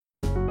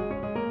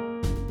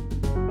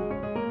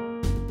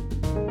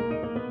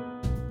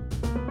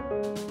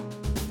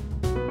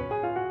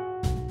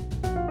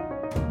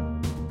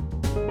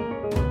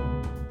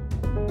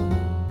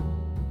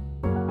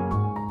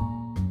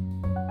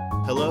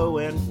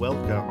and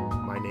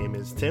welcome. My name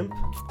is Tim.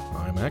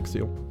 I'm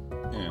Axial.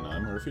 And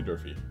I'm Murphy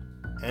Durfee.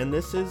 And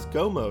this is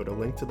Go Mode, a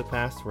Link to the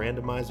Past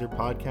randomizer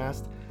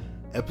podcast.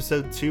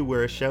 Episode 2,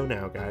 we're a show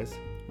now, guys.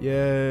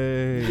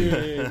 Yay!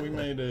 Yay, we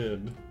made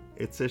it.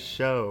 It's a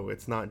show.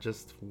 It's not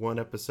just one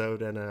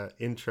episode and an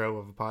intro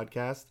of a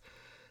podcast.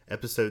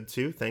 Episode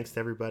 2, thanks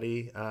to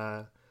everybody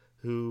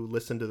who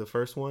listened to the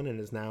first one and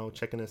is now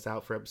checking us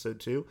out for episode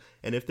 2.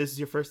 And if this is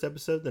your first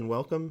episode, then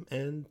welcome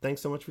and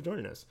thanks so much for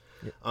joining us.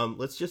 Yep.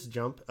 Let's just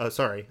jump.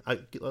 Sorry, I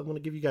want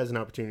to give you guys an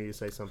opportunity to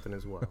say something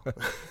as well.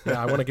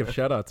 Yeah, I want to give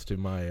shout outs to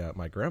my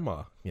my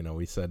grandma. You know,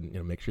 we said,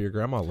 make sure your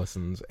grandma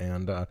listens.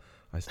 And I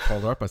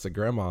called her up. I said,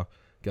 Grandma,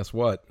 guess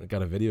what? I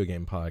got a video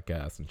game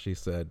podcast. And she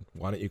said,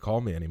 why don't you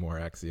call me anymore,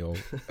 Axial?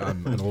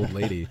 I'm an old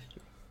lady.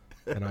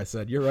 And I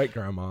said, you're right,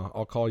 Grandma.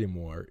 I'll call you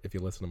more if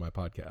you listen to my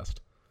podcast.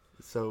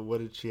 So what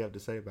did she have to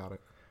say about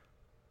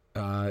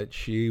it?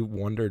 She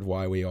wondered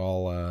why we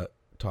all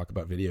talk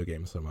about video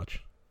games so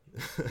much.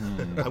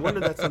 I wonder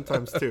that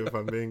sometimes too, if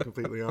I'm being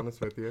completely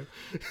honest with you.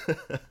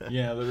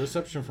 Yeah, the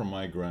reception from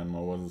my grandma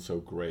wasn't so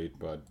great,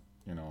 but,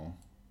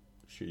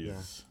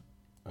 she's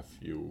a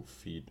few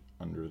feet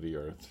under the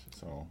earth,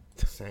 so...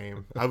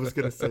 Same. I was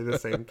going to say the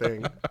same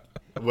thing.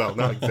 Well,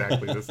 not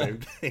exactly the same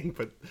thing,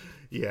 but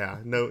yeah,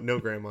 no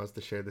grandmas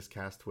to share this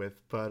cast with.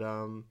 But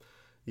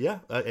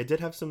I did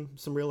have some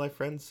real life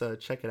friends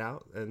check it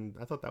out, and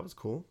I thought that was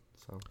cool.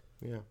 So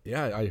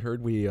yeah, I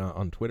heard we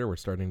on Twitter we're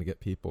starting to get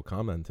people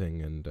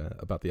commenting and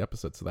about the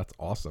episode, so that's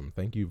awesome.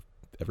 Thank you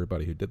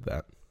everybody who did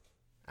that.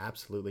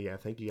 Absolutely, yeah.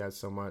 Thank you guys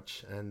so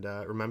much. And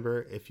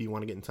remember, if you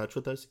want to get in touch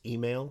with us,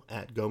 email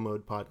at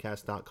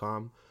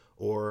gomodepodcast.com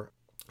or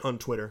on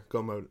Twitter,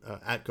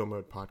 at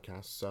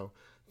gomodepodcast. So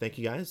thank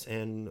you guys.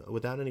 And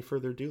without any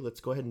further ado,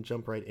 let's go ahead and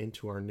jump right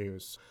into our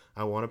news.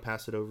 I want to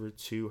pass it over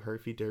to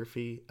Murphy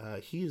Durfee.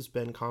 He has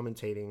been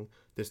commentating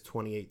this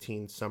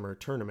 2018 summer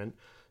tournament.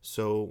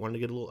 So wanted to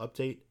get a little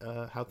update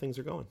how things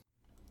are going.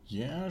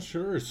 Yeah,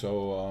 sure.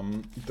 So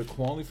the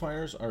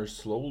qualifiers are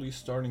slowly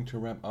starting to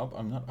wrap up.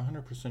 I'm not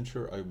 100%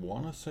 sure. I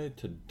want to say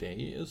today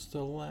is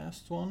the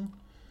last one.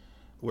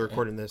 We're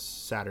recording this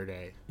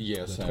Saturday.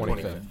 Yes, the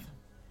 25th.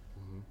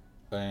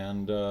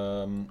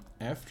 And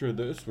after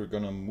this, we're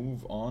going to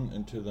move on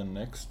into the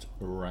next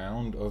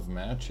round of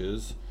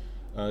matches.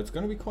 It's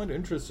going to be quite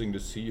interesting to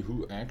see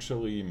who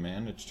actually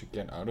managed to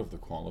get out of the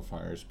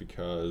qualifiers,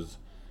 because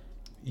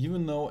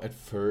even though at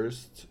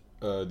first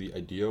the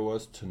idea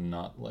was to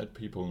not let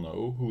people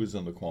know who is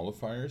in the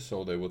qualifiers,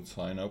 so they would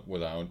sign up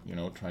without,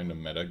 trying to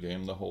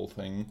metagame the whole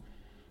thing,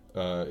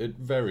 it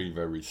very,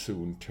 very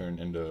soon turned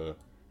into...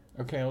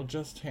 Okay, I'll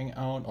just hang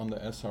out on the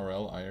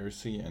SRL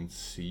IRC and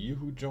see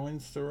who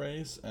joins the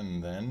race,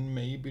 and then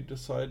maybe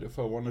decide if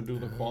I want to do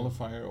the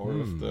qualifier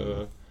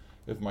or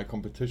if my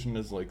competition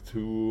is like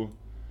too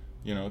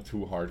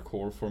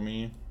hardcore for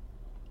me.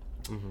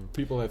 Mm-hmm.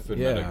 People have been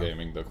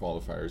metagaming the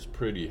qualifiers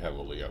pretty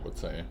heavily, I would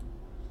say.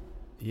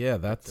 Yeah,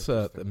 that's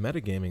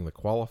metagaming the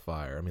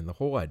qualifier. I mean, the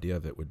whole idea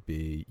of it would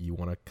be you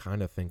want to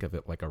kind of think of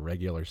it like a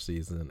regular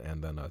season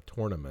and then a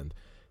tournament.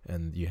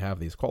 And you have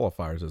these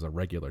qualifiers as a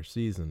regular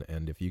season,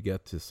 and if you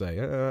get to say,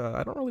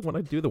 I don't really want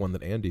to do the one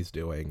that Andy's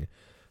doing,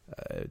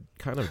 it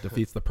kind of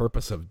defeats the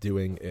purpose of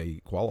doing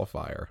a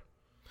qualifier.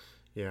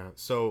 Yeah,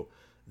 so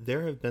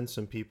there have been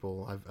some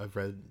people, I've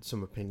read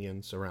some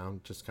opinions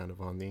around just kind of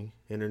on the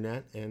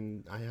internet,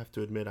 and I have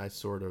to admit I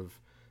sort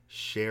of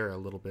share a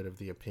little bit of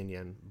the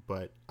opinion,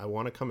 but I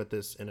want to come at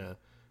this in a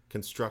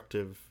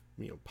constructive,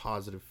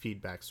 positive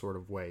feedback sort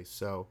of way.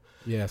 So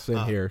yeah,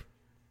 same here.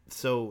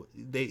 So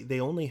they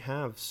only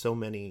have so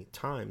many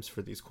times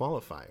for these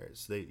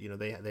qualifiers.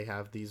 They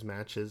have these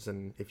matches,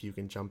 and if you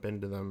can jump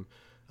into them,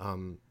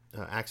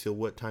 Axial,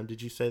 what time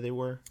did you say they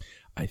were?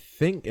 I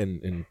think,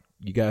 and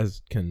you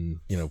guys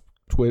can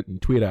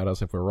tweet at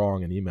us if we're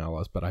wrong and email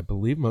us, but I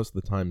believe most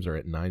of the times are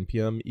at 9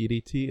 p.m.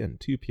 EDT and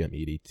 2 p.m.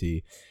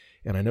 EDT.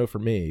 And I know for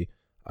me,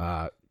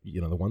 the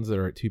ones that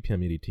are at 2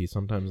 p.m. EDT,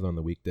 sometimes they're on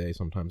the weekday,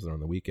 sometimes they're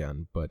on the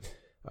weekend, but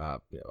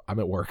I'm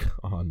at work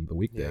on the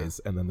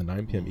weekdays, and then the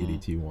 9 p.m.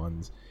 EDT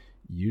ones,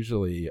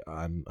 usually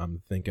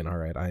I'm thinking, all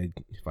right,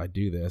 if I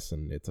do this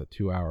and it's a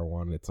 2-hour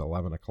one, it's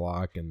 11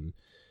 o'clock, and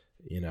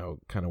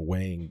kind of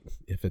weighing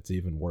if it's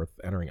even worth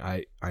entering.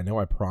 I know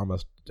I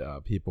promised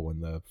people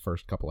in the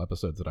first couple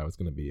episodes that I was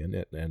going to be in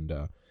it, and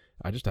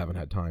I just haven't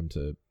had time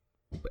to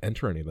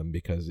enter any of them,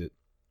 because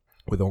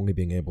with only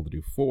being able to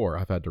do 4,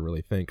 I've had to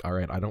really think, all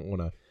right, I don't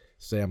want to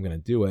say I'm going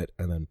to do it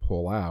and then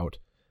pull out,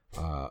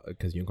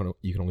 because you can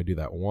only do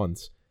that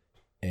once,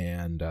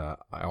 and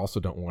I also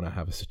don't want to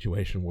have a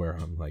situation where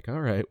I'm like, all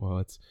right,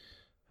 well,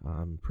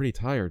 I'm pretty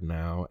tired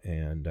now,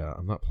 and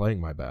I'm not playing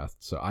my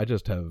best, so I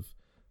just have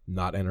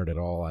not entered at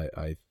all.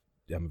 I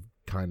am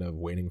kind of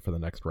waiting for the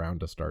next round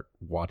to start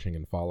watching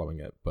and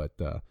following it, but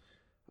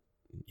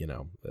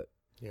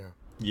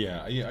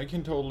yeah, I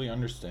can totally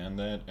understand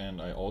that, and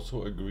I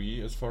also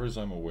agree, as far as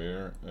I'm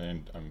aware,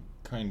 and I'm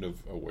kind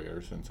of aware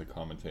since I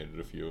commentated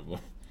a few of them.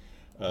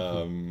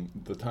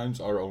 The times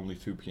are only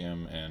 2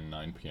 p.m. and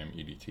 9 p.m.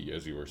 EDT,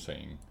 as you were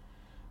saying.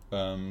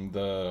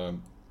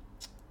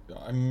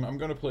 I'm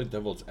gonna play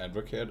devil's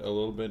advocate a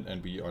little bit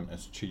and be on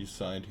SG's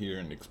side here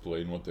and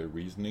explain what their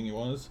reasoning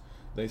was.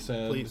 They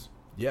said, Please.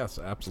 Yes,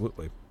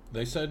 absolutely.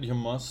 They said you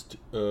must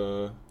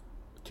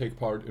take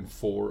part in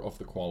 4 of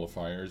the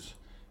qualifiers,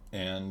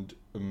 and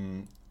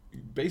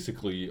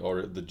basically,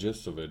 or the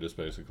gist of it is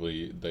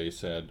basically, they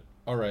said,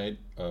 all right,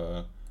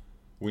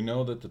 we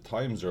know that the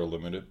times are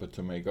limited, but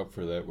to make up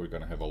for that, we're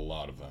going to have a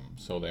lot of them.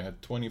 So they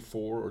had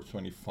 24 or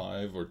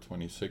 25 or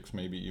 26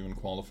 maybe even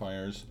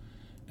qualifiers,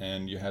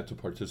 and you had to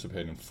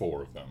participate in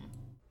 4 of them.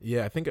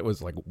 Yeah, I think it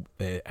was like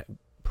they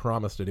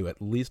promised to do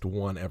at least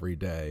one every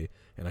day,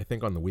 and I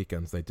think on the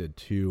weekends they did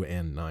 2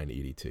 and 9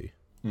 EDT.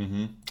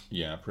 Mm-hmm.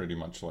 Yeah, pretty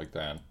much like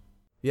that.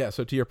 Yeah,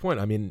 so to your point,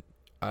 I mean,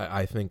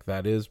 I think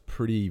that is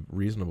pretty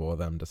reasonable of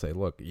them to say,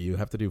 look, you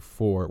have to do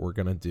 4. We're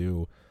going to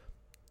do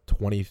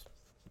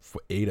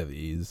 28 of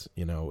these.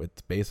 You know,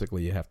 it's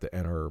basically you have to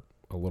enter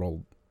a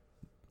little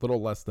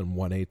less than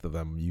 1/8 of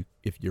them. You,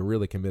 if you're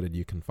really committed,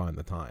 you can find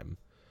the time.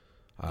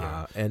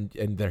 Yeah. And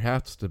there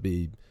has to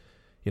be,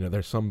 you know,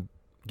 there's some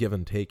give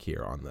and take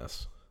here on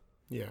this.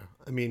 Yeah,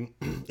 I mean,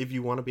 if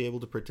you want to be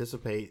able to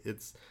participate,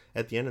 it's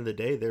at the end of the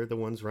day, they're the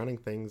ones running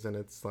things, and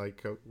it's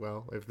like,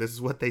 well, if this is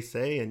what they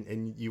say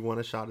and you want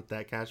a shot at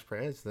that cash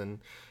prize,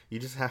 then you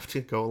just have to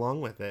go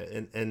along with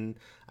it. And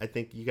I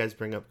think you guys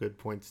bring up good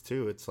points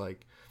too. It's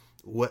like,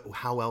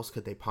 how else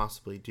could they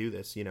possibly do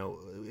this? You know,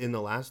 in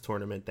the last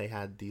tournament, they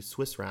had these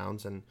Swiss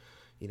rounds and,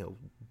 you know,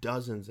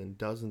 dozens and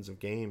dozens of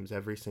games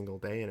every single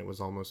day, and it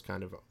was almost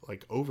kind of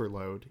like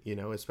overload, you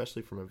know,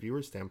 especially from a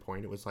viewer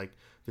standpoint. It was like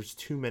there's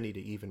too many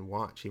to even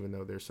watch, even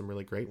though there's some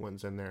really great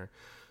ones in there.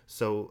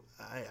 So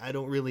I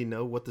don't really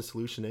know what the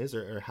solution is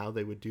or how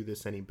they would do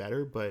this any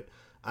better, but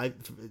I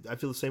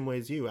feel the same way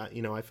as you.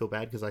 I feel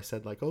bad because I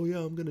said like, oh yeah,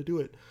 I'm gonna do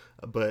it,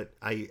 but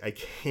I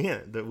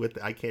can't.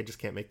 I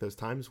can't make those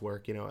times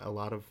work. You know, a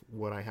lot of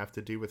what I have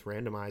to do with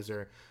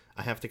Randomizer,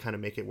 I have to kind of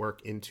make it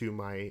work into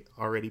my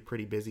already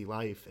pretty busy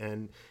life.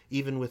 And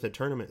even with a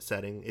tournament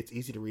setting, it's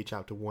easy to reach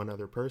out to one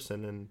other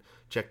person and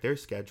check their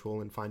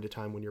schedule and find a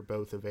time when you're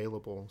both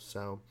available.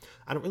 So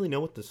I don't really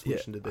know what the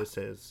solution to this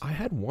is. I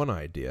had one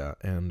idea,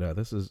 and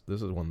this is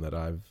one that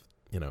I've,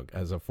 you know,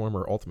 as a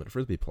former Ultimate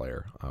Frisbee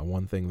player,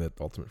 one thing that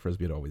Ultimate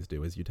Frisbee would always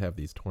do is you'd have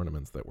these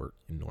tournaments that were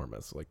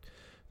enormous, like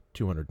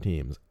 200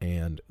 teams,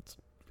 and it's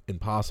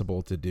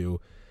impossible to do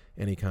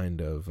any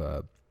kind of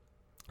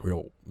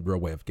real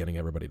way of getting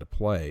everybody to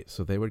play.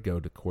 So they would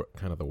go to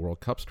kind of the World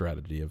Cup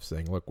strategy of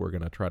saying, look, we're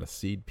going to try to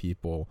seed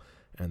people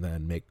and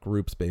then make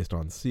groups based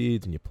on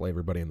seeds, and you play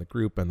everybody in the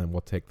group, and then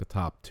we'll take the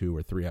top 2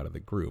 or 3 out of the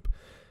group.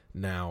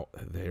 Now,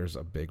 there's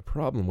a big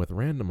problem with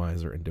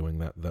Randomizer in doing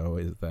that, though,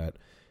 is that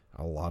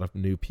a lot of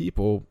new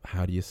people,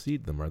 how do you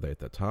seed them? Are they at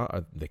the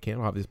top? They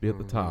can't obviously be at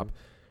the top.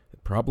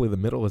 Probably the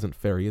middle isn't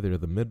fair either to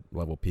the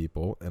mid-level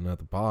people, and at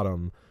the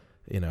bottom,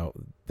 you know,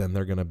 then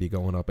they're going to be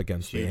going up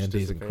against the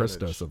Andes and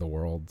Christos of the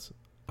world.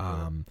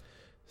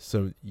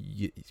 So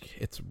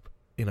it's,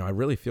 you know, I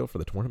really feel for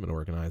the tournament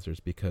organizers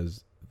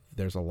because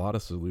there's a lot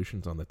of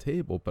solutions on the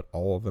table, but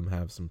all of them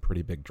have some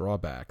pretty big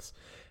drawbacks.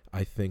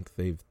 I think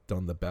they've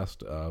done the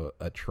best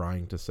at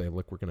trying to say,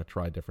 look, we're going to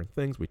try different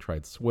things. We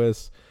tried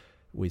Swiss.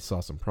 We saw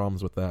some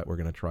problems with that. We're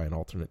going to try an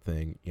alternate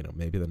thing. You know,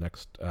 maybe the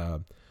next,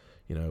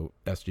 you know,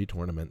 SG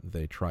tournament,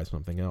 they try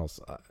something else.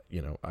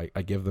 You know,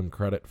 I give them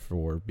credit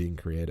for being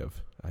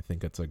creative. I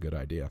think it's a good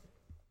idea.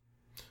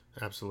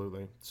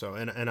 Absolutely. So,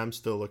 and I'm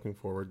still looking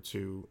forward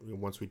to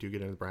once we do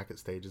get into the bracket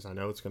stages. I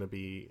know it's going to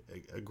be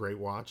a great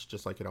watch,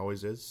 just like it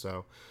always is.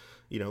 So,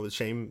 you know, it's a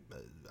shame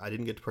I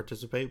didn't get to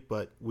participate,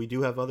 but we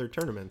do have other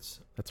tournaments.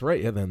 That's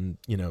right. Yeah. Then,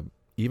 you know,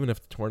 even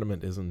if the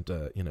tournament isn't,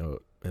 you know,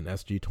 an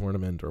SG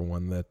tournament or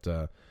one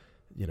that,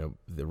 you know,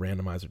 the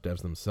Randomizer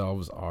devs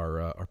themselves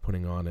are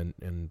putting on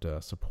and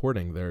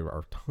supporting, there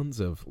are tons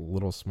of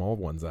little small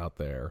ones out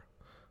there,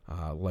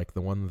 like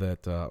the one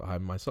that I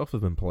myself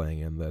have been playing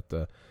in,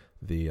 that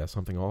the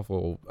Something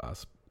Awful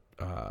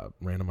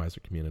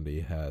Randomizer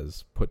community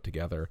has put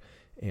together,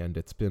 and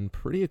it's been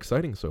pretty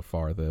exciting so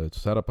far. The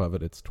setup of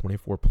it, it's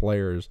 24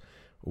 players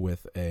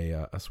with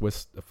a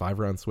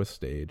 5-round Swiss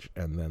stage,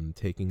 and then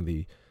taking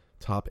the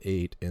top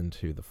 8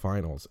 into the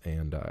finals.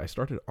 And I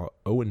started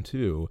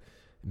 0-2,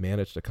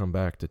 managed to come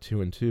back to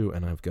 2-2,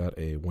 and I've got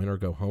a win or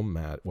go home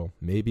match. Well,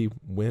 maybe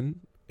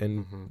win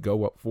and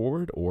go up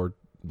forward, or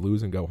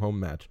lose and go home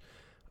match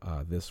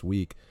this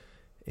week.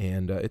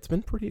 And it's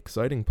been pretty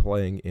exciting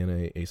playing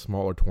in a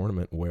smaller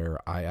tournament where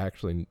I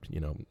actually,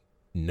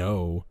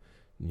 know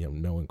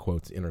in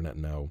quotes, internet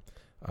know,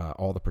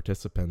 all the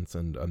participants,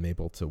 and I'm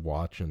able to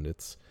watch, and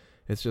it's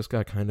just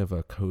got kind of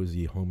a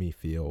cozy, homey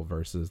feel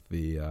versus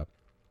the,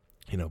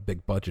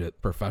 big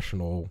budget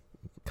professional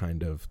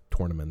kind of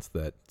tournaments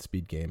that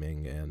Speed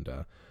Gaming and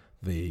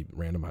the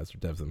Randomizer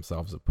devs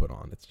themselves have put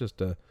on. It's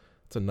just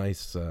it's a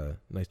nice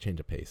change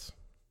of pace.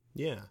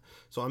 Yeah,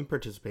 so I'm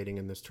participating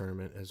in this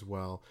tournament as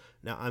well.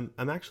 Now,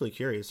 I'm actually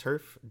curious,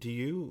 Herf,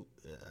 do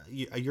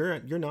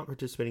you're not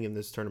participating in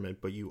this tournament,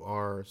 but you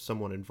are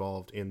someone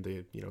involved in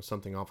the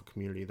Something Awful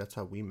community. That's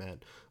how we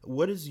met.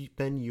 What has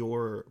been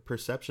your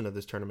perception of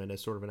this tournament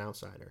as sort of an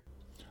outsider?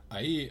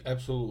 I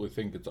absolutely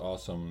think it's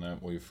awesome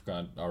that we've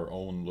got our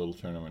own little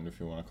tournament, if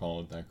you want to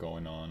call it that,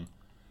 going on.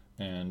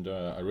 And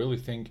I really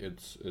think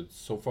it's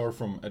so far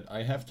from.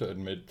 I have to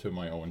admit to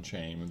my own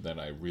shame that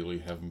I really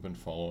haven't been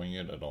following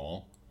it at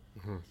all.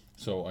 Mm-hmm.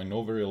 So I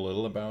know very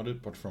little about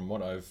it, but from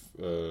what I've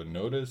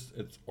noticed,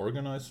 it's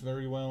organized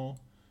very well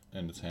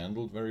and it's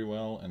handled very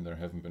well, and there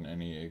haven't been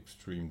any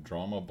extreme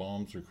drama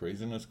bombs or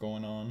craziness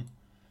going on.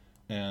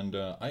 And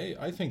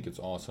I think it's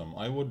awesome.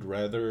 I would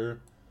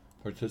rather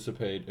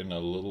participate in a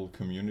little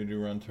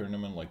community-run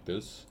tournament like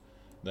this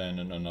than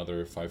in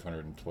another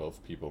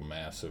 512 people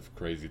massive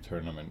crazy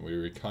tournament where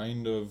you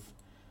kind of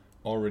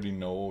already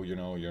know,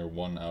 you're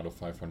 1 out of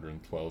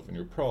 512 and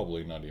you're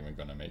probably not even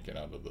going to make it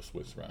out of the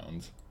Swiss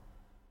rounds.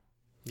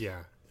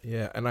 Yeah.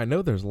 Yeah, and I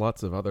know there's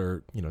lots of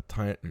other,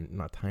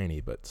 not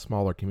tiny, but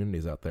smaller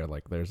communities out there.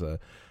 Like there's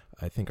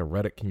I think a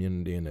Reddit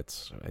community, and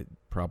it's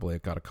probably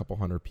got a couple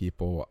hundred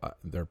people.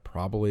 There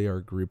probably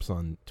are groups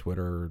on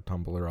Twitter,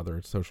 Tumblr,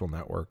 other social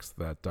networks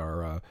that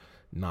are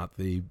not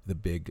the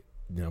big,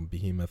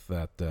 behemoth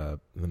that the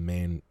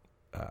main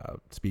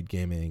speed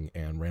gaming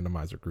and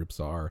randomizer groups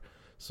are.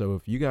 So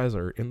if you guys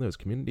are in those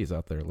communities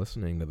out there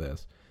listening to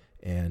this,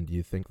 and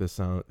you think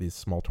these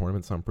small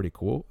tournaments sound pretty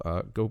cool,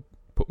 go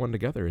put one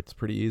together. It's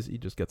pretty easy.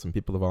 Just get some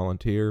people to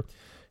volunteer.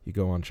 You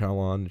go on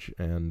challenge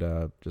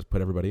and just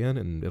put everybody in,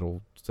 and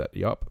it'll set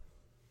you up.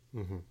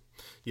 Mm-hmm.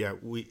 Yeah,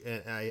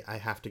 I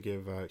have to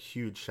give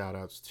huge shout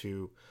outs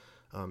to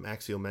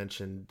Axial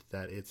mentioned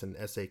that it's an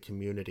SA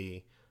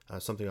community,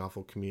 something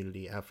awful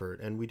community effort,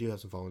 and we do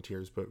have some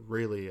volunteers, but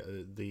really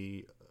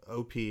the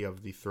OP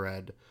of the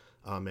thread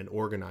and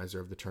organizer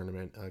of the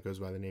tournament goes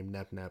by the name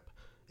Nep,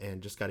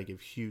 and just got to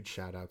give huge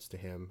shout outs to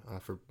him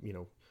for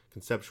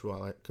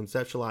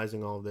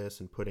conceptualizing all of this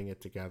and putting it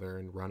together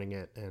and running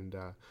it, and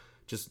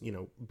just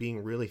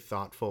being really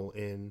thoughtful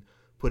in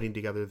putting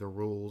together the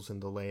rules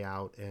and the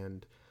layout,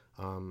 and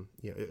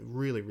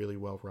really, really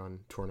well run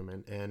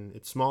tournament. And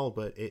it's small,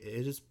 but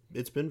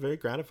it's been very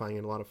gratifying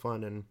and a lot of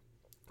fun. And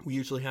we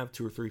usually have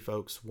 2 or 3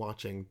 folks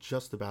watching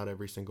just about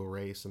every single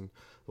race and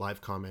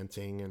live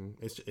commenting, and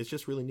it's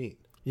just really neat.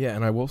 Yeah,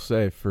 and I will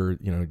say for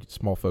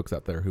small folks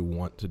out there who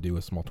want to do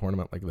a small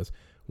tournament like this,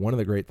 one of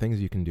the great things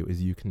you can do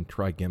is you can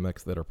try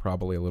gimmicks that are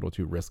probably a little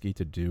too risky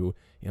to do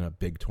in a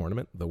big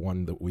tournament. The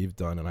one that we've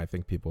done, and I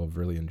think people have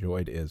really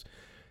enjoyed, is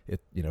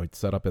it's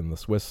set up in the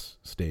Swiss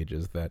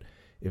stages that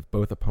if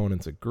both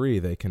opponents agree,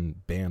 they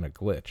can ban a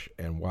glitch.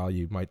 And while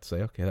you might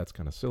say, okay, that's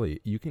kind of silly,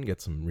 you can get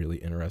some really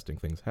interesting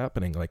things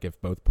happening. Like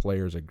if both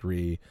players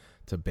agree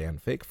to ban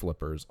fake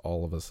flippers,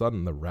 all of a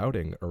sudden the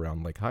routing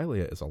around Lake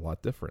Hylia is a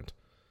lot different.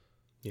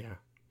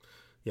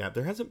 Yeah,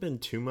 there hasn't been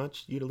too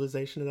much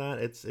utilization of that.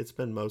 It's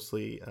been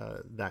mostly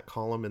that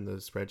column in the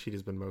spreadsheet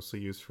has been mostly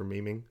used for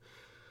memeing.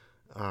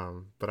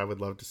 But I would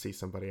love to see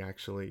somebody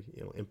actually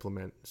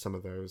implement some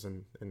of those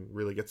and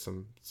really get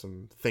some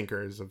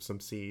thinkers of some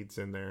seeds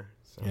in there.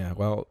 So. Yeah,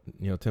 well,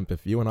 Tim,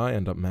 if you and I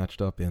end up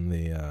matched up in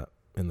the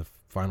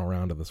final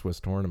round of the Swiss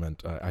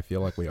tournament, I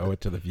feel like we owe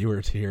it to the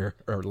viewers here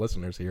or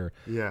listeners here,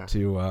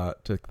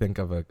 to think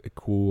of a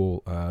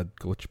cool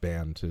glitch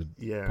ban to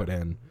put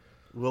in.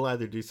 We'll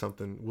either do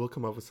something, we'll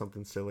come up with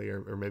something silly,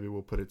 or maybe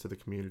we'll put it to the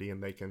community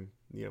and they can,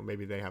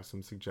 maybe they have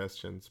some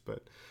suggestions.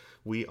 But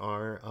we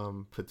are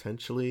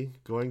potentially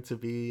going to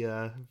be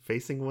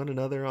facing one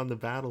another on the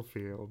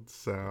battlefield.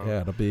 So yeah,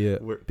 it'll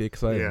be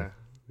exciting.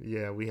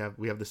 Yeah, we have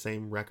the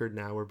same record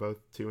now. We're both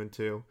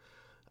 2-2.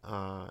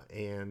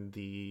 And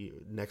the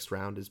next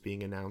round is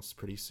being announced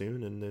pretty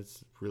soon, and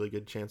there's a really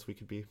good chance we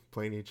could be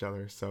playing each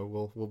other.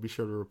 So we'll be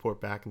sure to report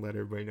back and let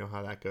everybody know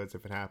how that goes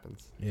if it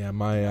happens. Yeah,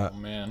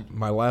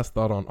 my last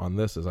thought on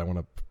this is I want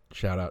to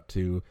shout out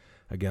to,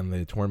 again,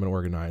 the tournament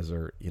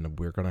organizer.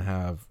 We're going to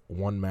have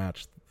one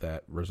match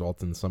that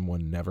results in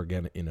someone never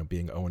getting,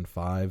 being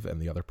 0-5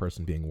 and the other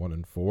person being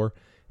 1-4,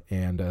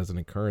 and as an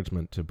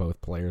encouragement to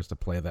both players to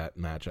play that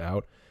match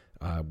out.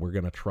 We're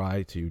going to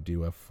try to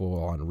do a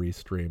full-on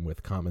restream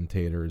with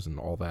commentators and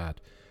all that.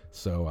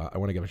 So I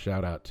want to give a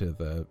shout-out to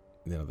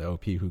the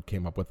OP who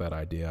came up with that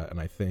idea. And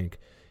I think,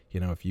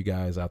 if you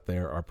guys out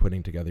there are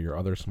putting together your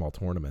other small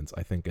tournaments,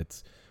 I think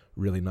it's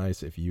really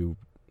nice if you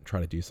try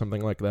to do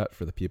something like that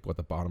for the people at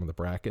the bottom of the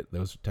bracket.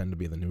 Those tend to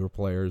be the newer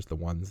players, the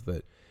ones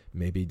that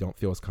maybe don't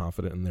feel as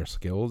confident in their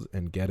skills,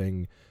 and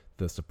getting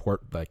the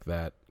support like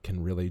that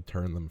can really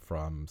turn them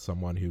from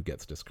someone who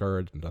gets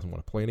discouraged and doesn't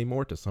want to play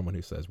anymore to someone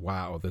who says,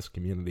 wow, this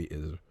community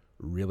is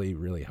really,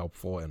 really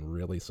helpful and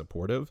really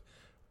supportive.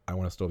 I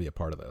want to still be a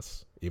part of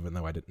this, even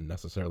though I didn't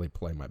necessarily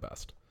play my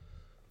best.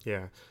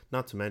 Yeah,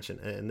 not to mention,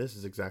 and this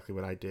is exactly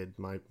what I did,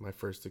 my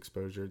first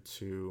exposure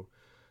to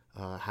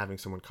having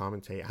someone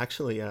commentate.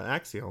 Actually,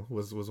 Axial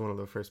was one of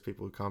the first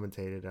people who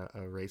commentated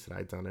a race that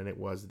I'd done, and it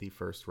was the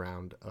first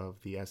round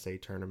of the SA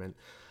tournament.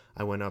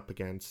 I went up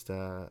against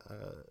a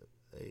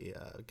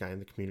guy in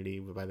the community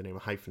by the name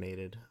of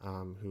Hyphenated,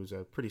 who's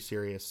a pretty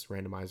serious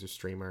randomizer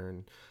streamer,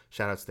 and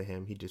shout outs to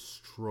him. He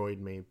destroyed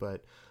me,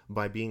 but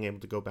by being able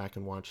to go back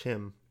and watch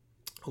him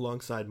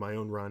alongside my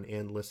own run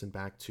and listen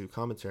back to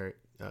commentary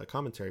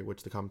commentary,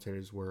 which the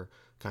commentators were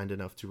kind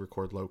enough to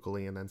record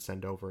locally and then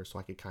send over, so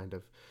I could kind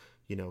of,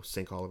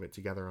 sync all of it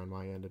together on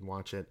my end and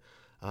watch it.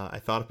 I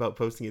thought about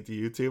posting it to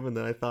YouTube, and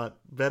then I thought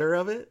better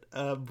of it.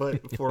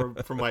 But for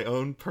my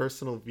own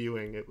personal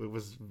viewing, it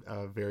was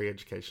very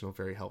educational,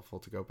 very helpful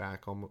to go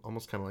back,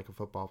 almost kind of like a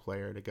football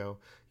player, to go,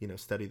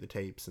 study the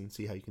tapes and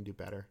see how you can do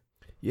better.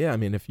 Yeah, I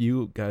mean, if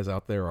you guys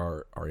out there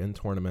are in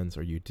tournaments,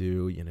 or you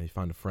do, you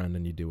find a friend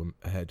and you do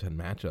a head-to-head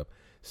matchup,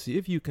 see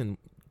if you can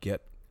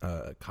get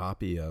a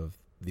copy of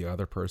the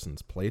other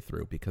person's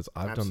playthrough, because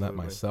I've done that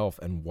myself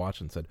and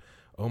watched and said,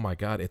 oh my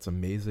God, it's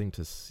amazing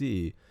to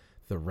see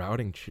the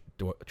routing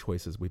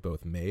choices we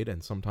both made,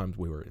 and sometimes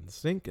we were in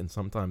sync and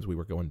sometimes we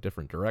were going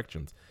different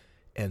directions.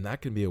 And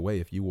that can be a way,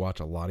 if you watch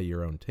a lot of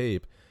your own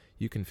tape,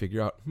 you can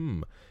figure out,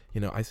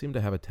 I seem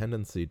to have a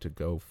tendency to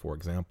go, for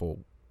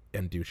example,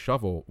 and do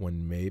shovel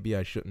when maybe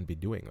I shouldn't be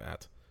doing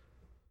that.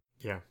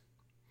 Yeah.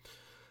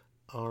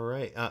 All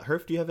right.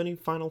 Herf, do you have any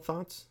final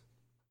thoughts?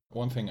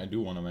 One thing I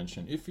do want to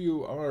mention, if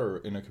you are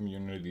in a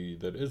community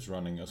that is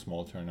running a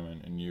small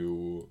tournament and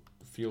you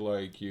feel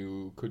like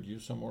you could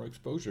use some more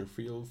exposure,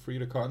 feel free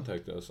to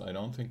contact us. I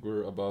don't think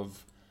we're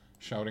above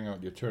shouting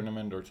out your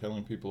tournament or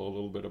telling people a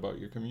little bit about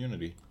your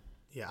community.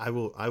 Yeah, I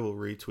will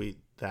retweet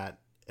that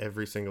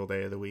every single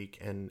day of the week,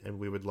 and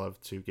we would love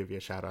to give you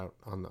a shout out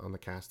on the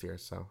cast here,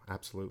 so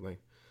absolutely.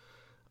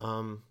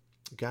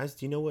 Guys,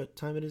 do you know what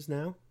time it is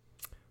now?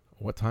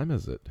 What time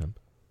is it, Tim?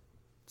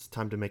 It's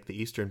time to make the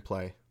Eastern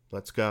play.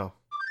 Let's go.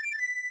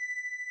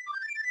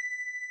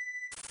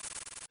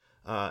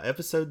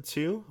 Episode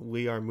 2,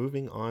 we are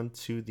moving on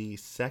to the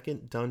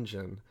second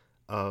dungeon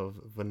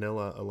of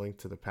Vanilla: A Link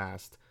to the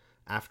Past.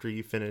 After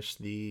you finish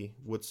the,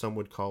 what some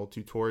would call,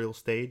 tutorial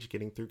stage,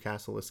 getting through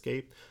Castle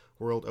Escape,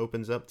 world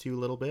opens up to you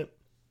a little bit,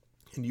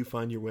 and you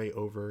find your way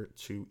over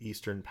to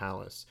Eastern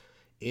Palace.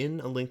 In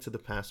A Link to the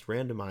Past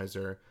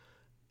randomizer,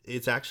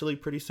 it's actually a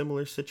pretty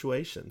similar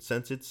situation.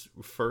 Since it's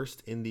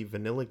first in the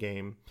vanilla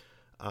game,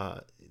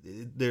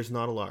 there's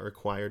not a lot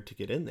required to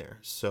get in there.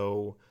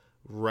 So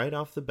right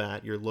off the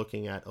bat, you're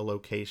looking at a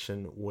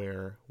location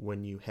where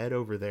when you head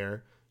over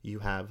there, you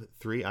have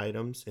 3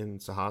 items in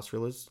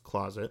Sahasrarla's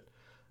closet.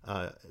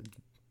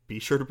 Be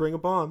sure to bring a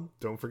bomb.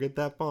 Don't forget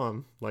that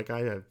bomb, like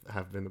I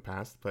have in the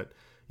past. But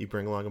you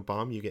bring along a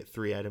bomb, you get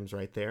 3 items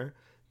right there.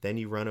 Then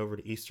you run over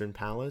to Eastern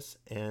Palace,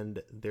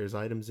 and there's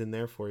items in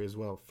there for you as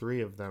well.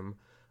 3 of them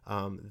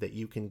that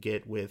you can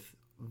get with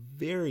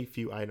very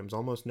few items,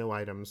 almost no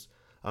items,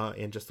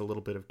 and just a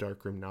little bit of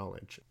darkroom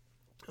knowledge.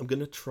 I'm going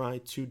to try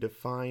to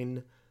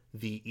define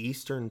the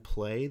Eastern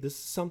play. This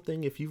is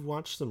something, if you've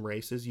watched some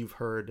races, you've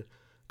heard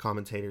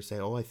commentators say,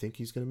 oh, I think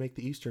he's going to make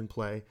the Eastern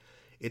play.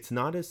 It's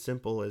not as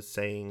simple as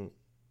saying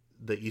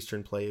the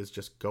Eastern play is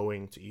just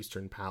going to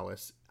Eastern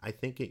Palace. I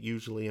think it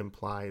usually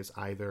implies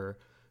either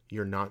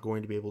you're not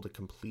going to be able to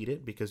complete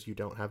it because you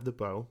don't have the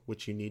bow,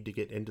 which you need to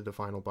get into the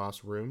final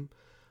boss room,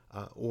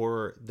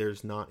 or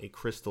there's not a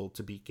crystal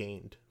to be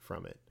gained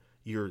from it.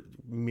 You're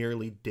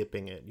merely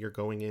dipping it. You're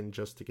going in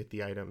just to get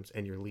the items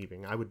and you're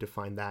leaving. I would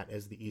define that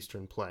as the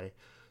Eastern play.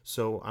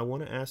 So I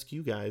want to ask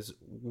you guys,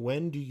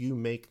 when do you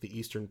make the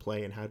Eastern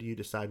play, and how do you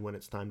decide when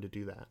it's time to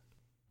do that?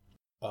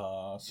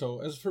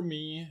 So as for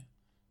me,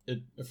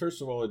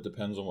 first of all, it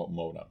depends on what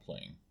mode I'm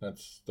playing.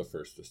 That's the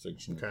first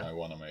distinction I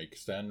want to make,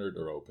 standard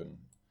or open.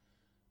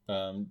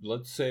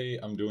 Let's say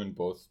I'm doing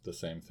both the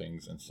same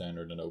things in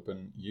standard and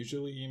open.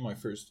 Usually my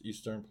first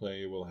Eastern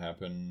play will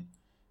happen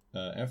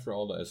after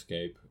all the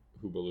escape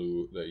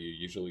Hubaloo that you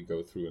usually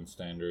go through in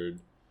standard.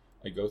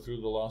 I go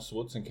through the Lost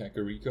Woods in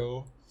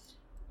Kakariko.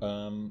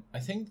 I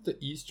think the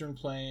Eastern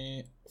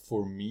play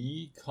for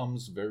me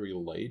comes very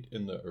late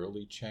in the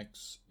early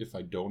checks if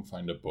I don't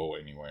find a bow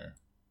anywhere.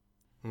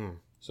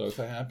 So if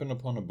I happen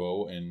upon a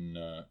bow in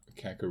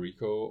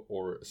Kakariko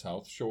or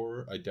South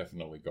Shore, I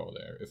definitely go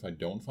there. If I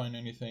don't find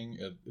anything,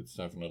 it's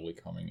definitely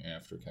coming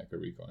after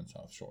Kakariko and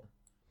South Shore.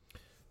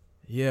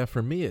 Yeah,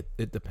 for me,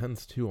 it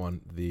depends, too,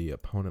 on the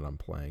opponent I'm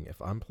playing.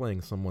 If I'm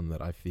playing someone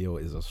that I feel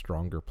is a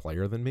stronger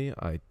player than me,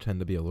 I tend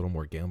to be a little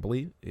more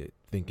gambly,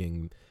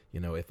 thinking,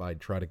 if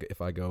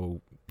I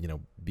go,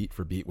 beat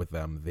for beat with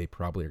them, they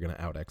probably are going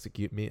to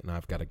out-execute me, and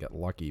I've got to get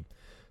lucky.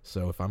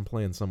 So if I'm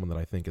playing someone that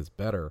I think is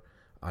better,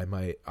 I'm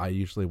going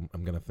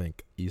to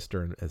think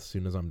Eastern as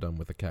soon as I'm done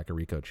with the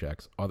Kakariko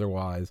checks.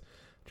 Otherwise,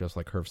 just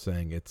like Herf's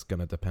saying, it's going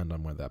to depend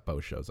on when that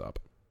bow shows up.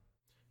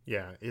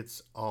 Yeah,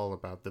 it's all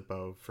about the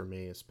bow for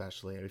me,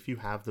 especially. If you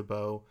have the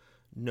bow,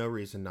 no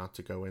reason not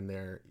to go in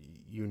there.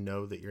 You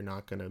know that you're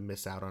not going to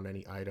miss out on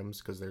any items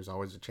because there's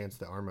always a chance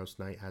that Armos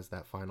Knight has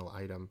that final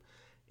item.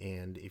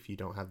 And if you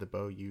don't have the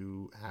bow,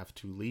 you have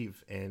to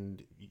leave.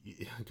 And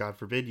God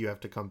forbid you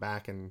have to come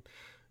back and,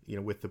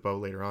 with the bow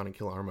later on and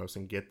kill Armos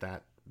and get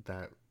that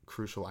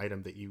crucial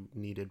item that you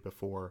needed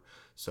before.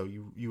 So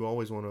you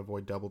always want to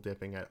avoid double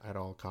dipping at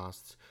all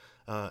costs.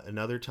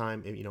 Another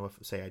time, if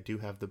say I do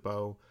have the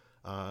bow,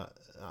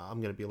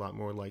 I'm going to be a lot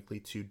more likely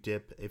to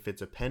dip if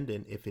it's a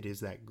pendant, if it is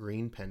that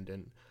green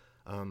pendant.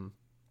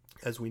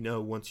 as we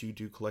know, once you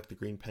do collect the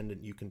green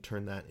pendant, you can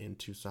turn that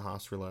into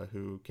Sahasrara,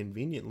 who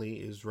conveniently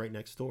is right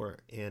next door.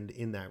 And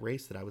in that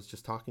race that I was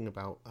just talking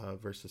about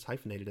versus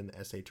Hyphenated in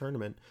the SA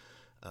tournament,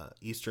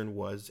 Eastern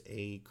was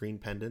a green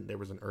pendant. There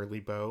was an early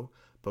bow.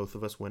 Both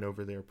of us went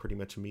over there pretty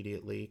much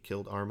immediately,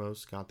 killed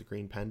Armos, got the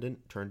green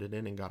pendant, turned it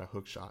in, and got a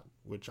hook shot,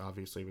 which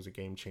obviously was a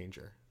game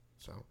changer.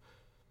 So,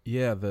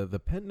 yeah, the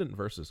pendant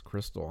versus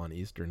crystal on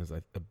Eastern is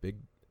a big.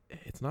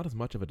 It's not as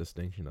much of a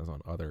distinction as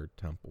on other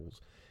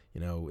temples.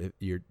 You know, if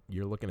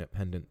you're looking at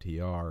pendant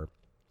TR,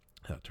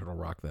 Turtle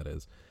Rock that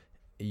is,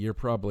 you're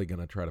probably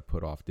going to try to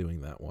put off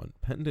doing that one.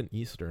 Pendant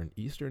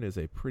Eastern is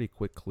a pretty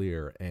quick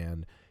clear,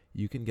 and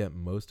you can get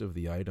most of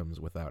the items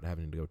without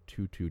having to go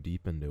too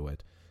deep into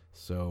it.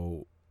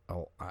 So,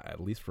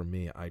 at least for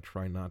me, I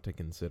try not to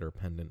consider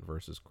pendant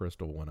versus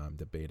crystal when I'm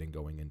debating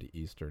going into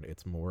Eastern.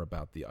 It's more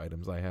about the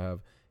items I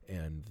have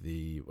and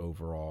the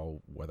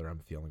overall whether I'm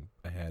feeling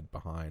ahead,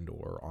 behind,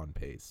 or on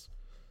pace.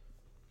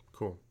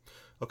 Cool.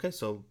 Okay,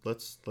 so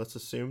let's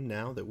assume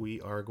now that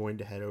we are going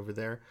to head over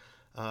there.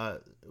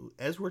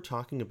 As we're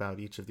talking about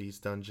each of these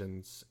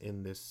dungeons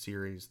in this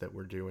series that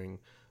we're doing,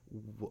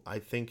 I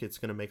think it's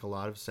going to make a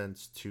lot of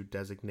sense to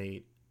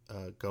designate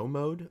go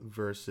mode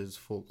versus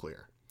full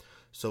clear.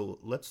 So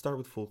let's start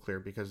with full clear,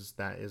 because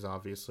that is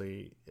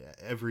obviously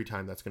every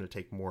time that's going to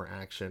take more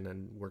action,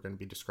 and we're going to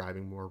be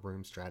describing more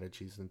room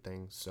strategies and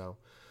things. So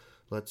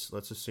let's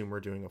assume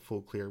we're doing a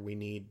full clear. We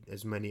need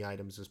as many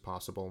items as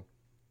possible.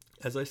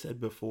 As I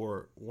said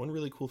before, one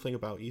really cool thing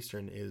about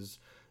Eastern is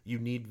you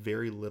need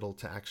very little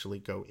to actually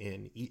go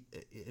in.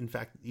 In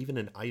fact, even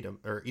an item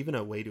or even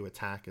a way to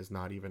attack is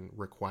not even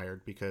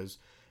required, because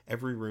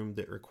every room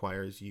that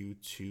requires you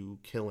to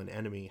kill an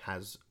enemy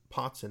has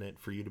pots in it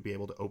for you to be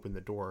able to open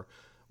the door,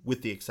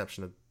 with the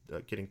exception of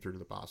getting through to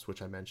the boss,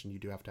 which I mentioned. You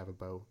do have to have a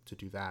bow to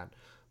do that.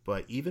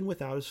 But even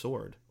without a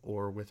sword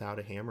or without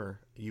a hammer,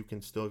 you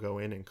can still go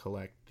in and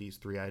collect these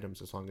 3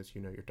 items as long as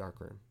you know your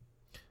dark room.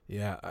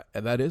 Yeah,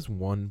 that is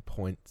one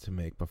point to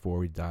make before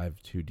we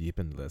dive too deep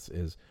into this,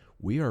 is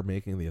we are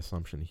making the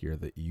assumption here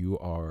that you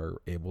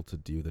are able to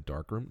do the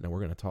dark room. Now, we're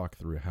going to talk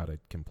through how to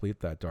complete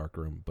that dark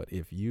room, but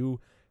if you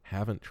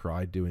haven't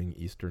tried doing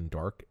Eastern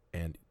Dark,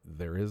 and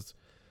there is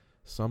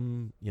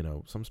some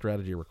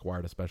strategy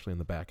required, especially in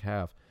the back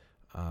half,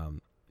 I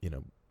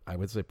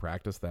would say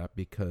practice that,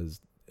 because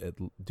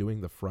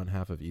doing the front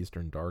half of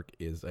Eastern Dark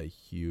is a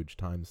huge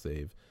time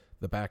save.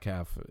 The back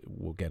half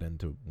we'll get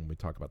into when we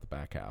talk about the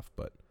back half,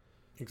 but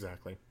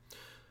exactly.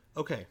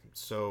 Okay,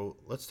 so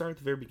let's start at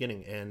the very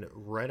beginning, and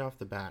right off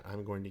the bat,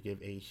 I'm going to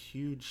give a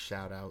huge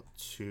shout out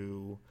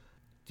to.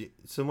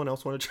 Someone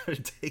else want to try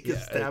to take a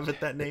stab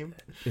at that name?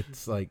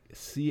 It's like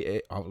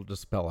I'll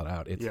just spell it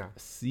out. It's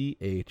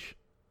CHIRALITY,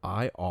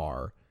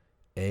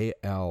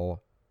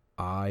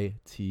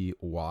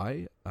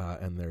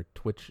 and their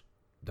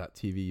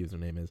Twitch.tv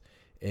username is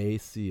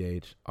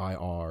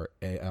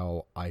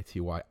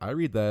ACHIRALITY. I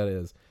read that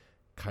as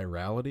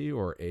chirality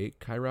or a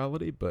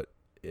chirality, but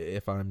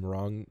if I'm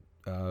wrong,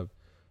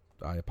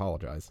 I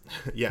apologize.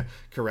 Yeah,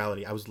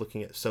 chirality. I was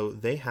looking at, so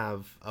they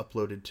have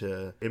uploaded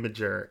to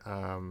Imager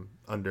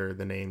under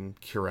the name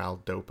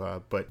Chiral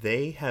Dopa, but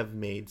they have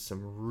made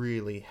some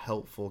really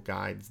helpful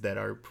guides that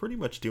are pretty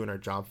much doing our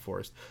job for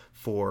us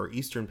for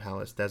Eastern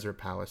Palace, Desert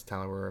Palace,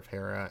 Tower of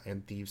Hera,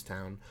 and Thieves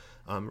Town.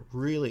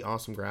 Really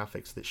awesome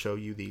graphics that show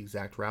you the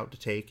exact route to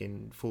take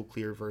in full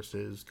clear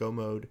versus go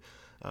mode.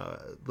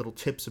 Little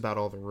tips about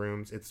all the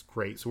rooms. It's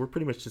great. So we're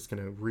pretty much just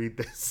going to read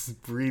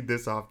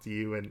this off to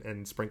you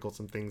and sprinkle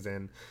some things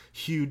in.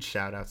 Huge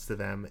shout outs to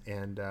them,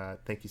 and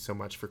thank you so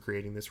much for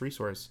creating this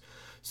resource.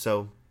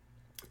 So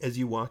as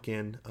you walk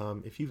in,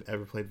 if you've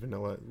ever played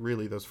vanilla,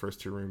 really those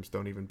first 2 rooms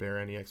don't even bear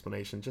any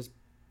explanation. Just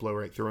blow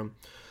right through them.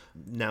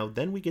 Now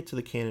then we get to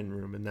the cannon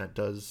room, and that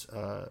does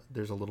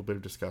there's a little bit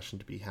of discussion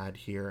to be had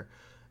here.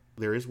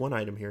 There is one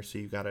item here, so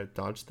you got to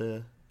dodge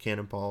the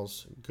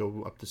cannonballs,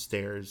 go up the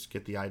stairs,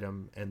 get the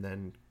item, and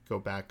then go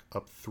back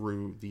up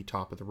through the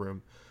top of the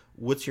room.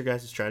 What's your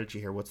guys' strategy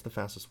here? What's the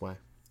fastest way?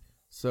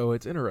 So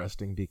it's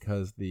interesting,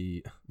 because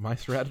my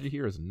strategy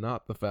here is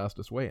not the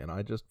fastest way, and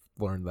I just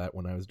learned that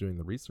when I was doing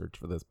the research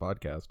for this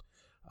podcast.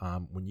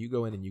 When you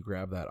go in and you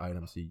grab that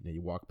item, so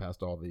you walk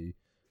past all the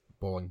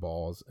bowling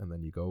balls, and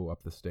then you go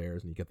up the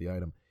stairs and you get the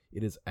item,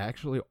 it is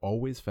actually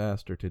always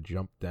faster to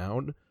jump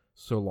down,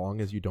 so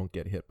long as you don't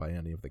get hit by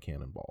any of the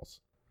cannonballs.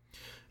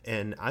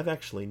 And I've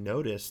actually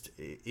noticed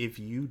if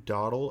you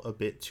dawdle a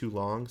bit too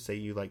long, say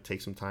you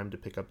take some time to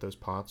pick up those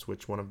pots,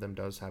 which one of them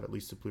does have at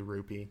least a blue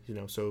rupee,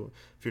 so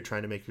if you're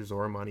trying to make your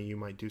Zora money, you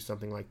might do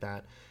something like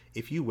that.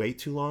 If you wait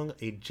too long,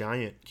 a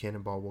giant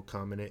cannonball will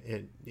come,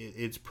 and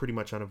it's pretty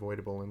much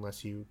unavoidable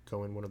unless you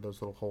go in one of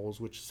those little holes,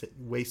 which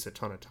wastes a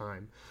ton of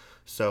time.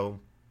 So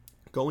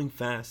going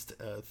fast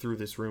through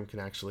this room can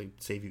actually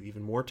save you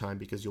even more time,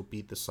 because you'll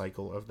beat the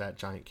cycle of that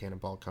giant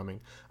cannonball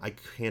coming. I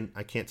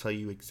can't tell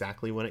you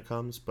exactly when it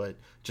comes, but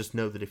just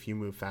know that if you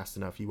move fast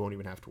enough, you won't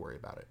even have to worry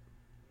about it.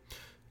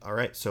 All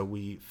right, so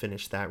we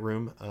finished that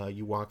room.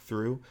 You walk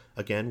through.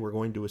 Again, we're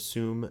going to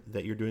assume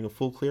that you're doing a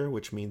full clear,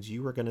 which means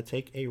you are going to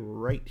take a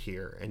right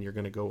here, and you're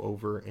going to go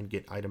over and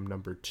get item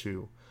number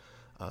 2.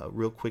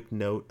 Real quick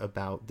note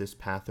about this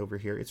path over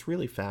here. It's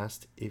really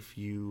fast if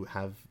you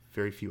have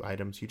very few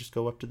items. You just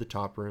go up to the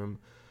top room.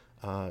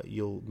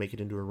 You'll make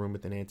it into a room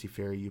with an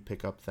anti-fairy. You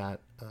pick up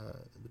that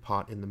the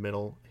pot in the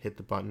middle, hit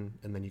the button,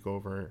 and then you go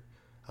over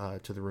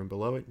to the room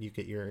below it, and you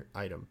get your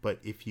item. But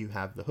if you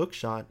have the hook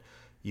shot,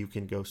 you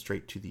can go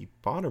straight to the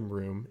bottom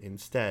room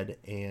instead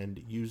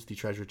and use the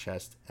treasure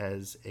chest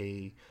as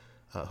a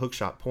hook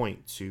shot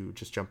point to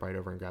just jump right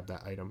over and grab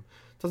that item.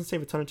 Doesn't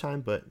save a ton of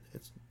time, but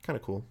it's kind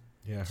of cool.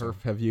 Yeah,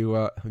 Herf, have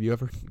you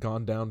ever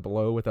gone down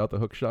below without the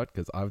hook shot?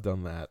 Because I've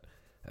done that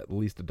at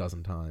least a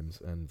dozen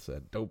times and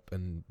said dope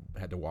and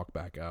had to walk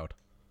back out.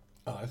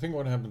 I think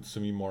what happens to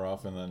me more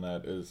often than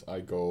that is I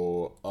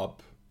go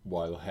up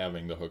while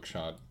having the hook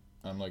shot.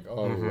 I'm like,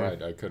 oh,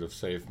 right, I could have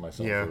saved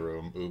myself a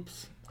room.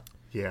 Oops.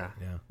 Yeah.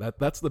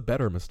 That's the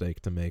better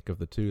mistake to make of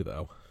the two,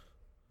 though.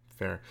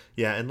 Fair.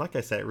 Yeah, and like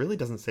I said, it really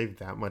doesn't save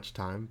that much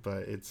time,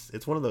 but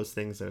it's one of those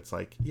things that it's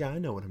like, yeah, I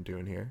know what I'm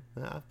doing here.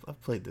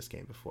 I've played this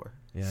game before,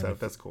 so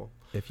that's cool.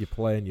 If you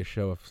play and you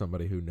show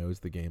somebody who knows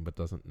the game but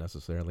doesn't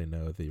necessarily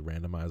know the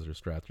randomizer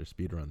strats or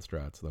speedrun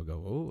strats, they'll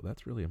go, oh,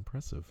 that's really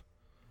impressive.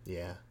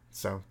 Yeah,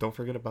 so don't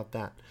forget about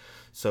that.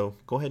 So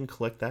go ahead and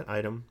collect that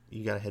item.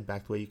 You got to head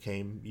back the way you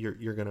came.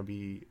 You're going to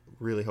be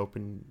really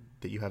hoping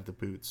that you have the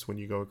boots when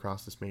you go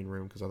across this main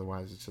room, because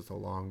otherwise it's just a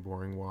long,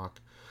 boring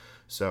walk.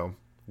 So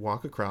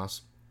walk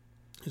across.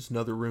 There's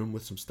another room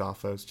with some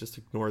Stalfos. Just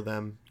ignore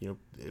them.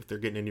 If they're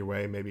getting in your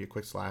way, maybe a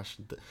quick slash.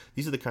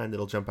 These are the kind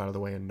that'll jump out of the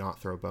way and not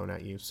throw a bone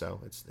at you, so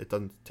it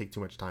doesn't take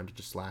too much time to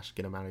just slash,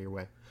 get them out of your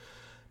way.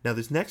 Now,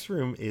 this next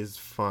room is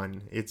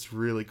fun. It's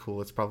really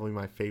cool. It's probably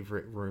my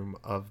favorite room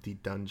of the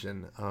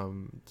dungeon.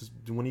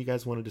 Do one of you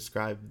guys want to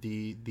describe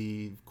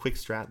the quick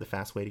strat, the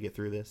fast way to get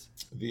through this?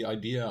 The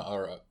idea,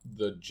 or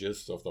the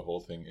gist of the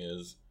whole thing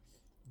is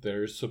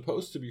there's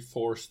supposed to be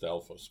 4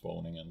 Stalfos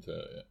spawning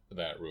into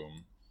that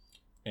room.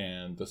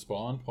 And the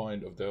spawn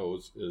point of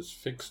those is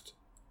fixed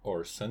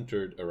or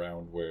centered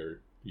around where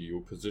you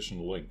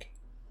position Link.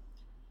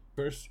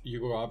 First,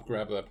 you go up,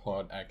 grab that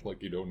pot, act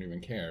like you don't even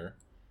care.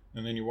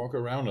 And then you walk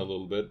around a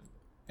little bit,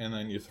 and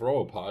then you throw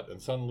a pot,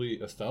 and suddenly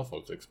a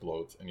Stalfos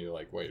explodes, and you're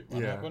like, wait,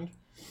 what happened?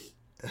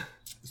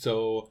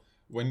 So,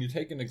 when you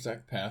take an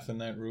exact path in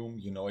that room,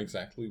 you know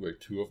exactly where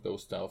 2 of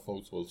those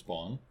Stalfos will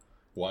spawn,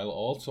 while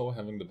also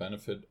having the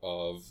benefit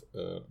of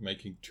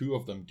making 2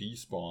 of them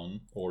despawn,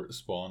 or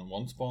spawn.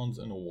 One spawns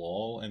in a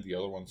wall, and the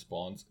other one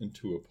spawns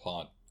into a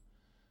pot,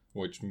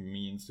 which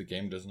means the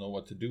game doesn't know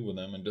what to do with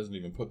them, and doesn't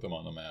even put them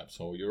on the map,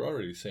 so you're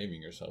already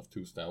saving yourself 2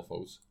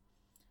 Stalfos.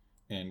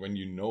 And when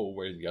you know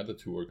where the other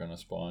 2 are going to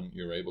spawn,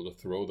 you're able to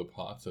throw the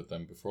pots at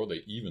them before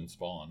they even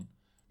spawn.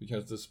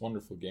 Because this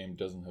wonderful game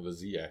doesn't have a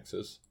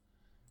Z-axis,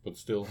 but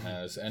still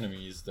has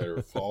enemies that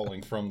are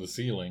falling from the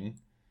ceiling.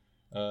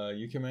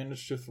 You can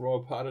manage to throw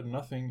a pot at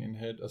nothing and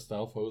hit a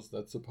Stalfos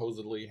that's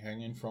supposedly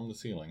hanging from the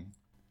ceiling.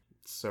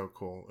 So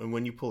cool. And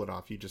when you pull it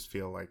off, you just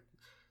feel like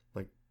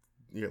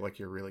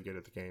you're really good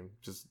at the game.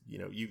 Just,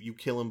 you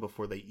kill them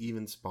before they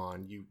even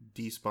spawn. You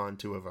despawn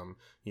 2 of them.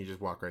 You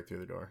just walk right through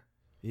the door.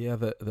 Yeah,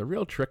 the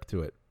real trick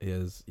to it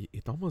is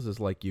it almost is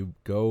like you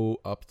go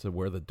up to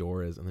where the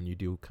door is and then you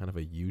do kind of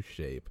a U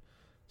shape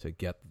to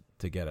get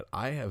it.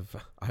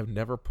 I've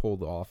never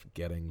pulled off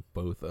getting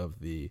both of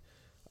the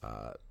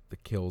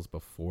kills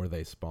before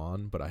they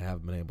spawn, but I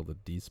have been able to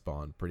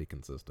despawn pretty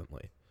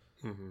consistently.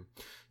 Mm-hmm.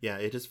 Yeah,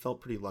 it just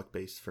felt pretty luck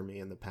based for me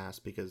in the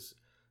past because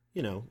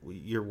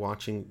you're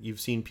watching, you've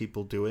seen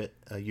people do it.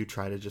 You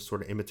try to just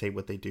sort of imitate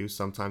what they do.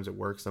 Sometimes it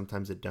works,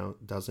 sometimes it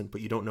doesn't,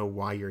 but you don't know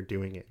why you're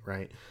doing it,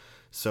 right?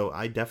 So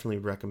I definitely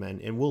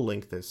recommend, and we'll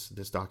link this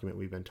document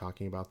we've been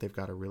talking about. They've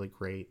got a really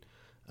great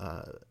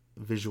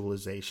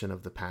visualization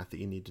of the path that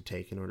you need to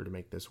take in order to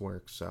make this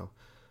work. So,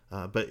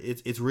 but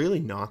it's really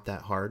not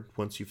that hard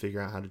once you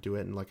figure out how to do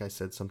it. And like I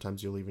said,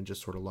 sometimes you'll even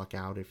just sort of luck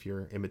out if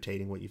you're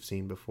imitating what you've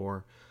seen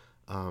before.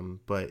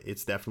 But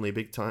it's definitely a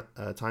big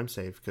time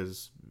save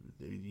because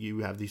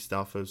you have these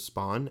Stalfos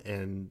spawn,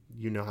 and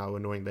you know how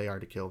annoying they are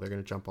to kill. They're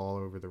going to jump all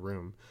over the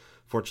room.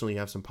 Fortunately, you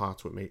have some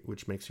pots,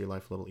 which makes your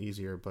life a little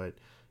easier, but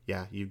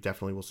yeah, you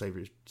definitely will save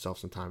yourself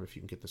some time if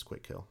you can get this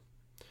quick kill.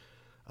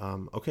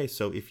 Okay,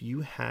 so if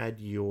you had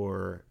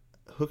your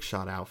hook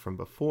shot out from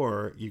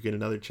before, you get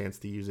another chance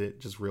to use it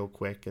just real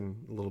quick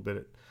and a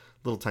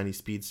little tiny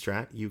speed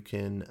strat. You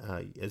can,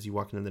 as you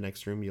walk into the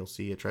next room, you'll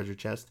see a treasure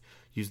chest.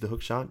 Use the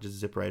hook shot, just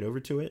zip right over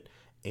to it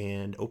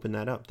and open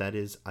that up. That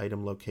is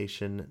item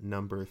location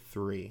number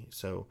 3.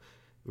 So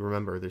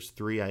remember, there's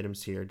 3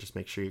 items here. Just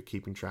make sure you're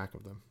keeping track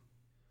of them.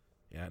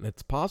 Yeah, and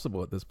it's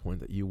possible at this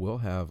point that you will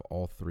have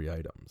all 3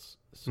 items.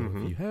 So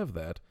if you have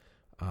that,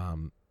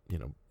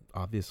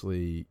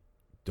 obviously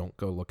don't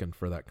go looking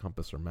for that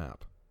compass or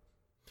map.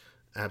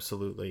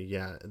 Absolutely,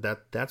 yeah.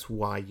 That's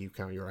why you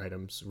count your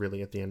items,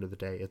 really, at the end of the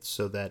day. It's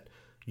so that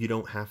you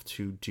don't have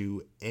to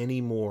do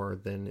any more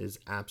than is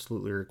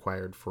absolutely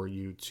required for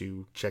you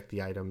to check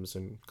the items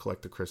and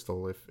collect the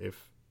crystal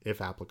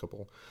if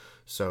applicable.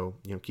 So,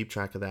 keep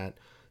track of that.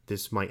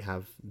 This might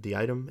have the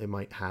item, it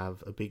might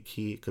have a big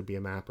key, it could be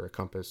a map or a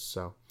compass.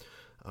 So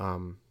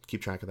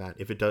keep track of that.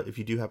 If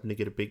you do happen to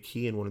get a big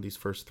key in one of these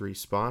first 3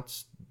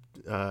 spots,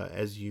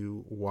 as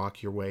you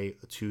walk your way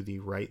to the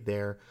right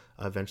there,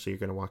 eventually you're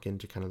going to walk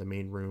into kind of the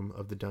main room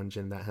of the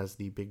dungeon that has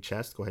the big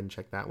chest. Go ahead and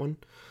check that one.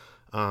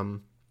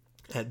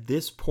 At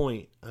this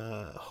point,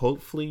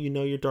 hopefully you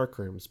know your dark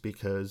rooms,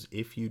 because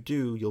if you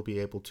do, you'll be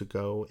able to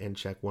go and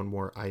check one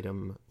more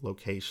item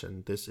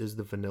location. This is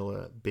the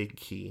vanilla big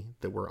key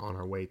that we're on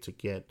our way to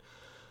get,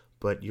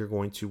 but you're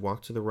going to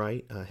walk to the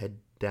right, head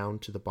down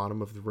to the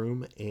bottom of the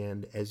room,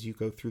 and as you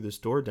go through this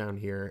door down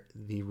here,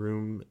 the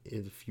room,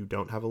 if you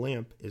don't have a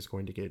lamp, is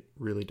going to get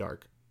really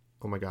dark.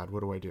 Oh my god, what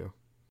do I do?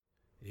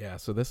 Yeah,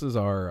 so this is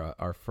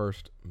our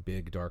first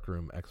big dark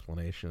room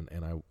explanation,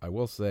 and I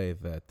will say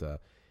that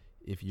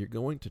if you're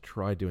going to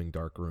try doing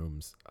dark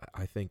rooms,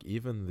 I think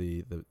even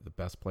the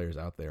best players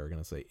out there are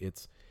going to say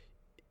it's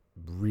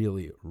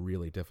really,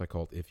 really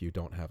difficult if you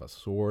don't have a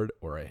sword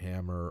or a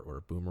hammer or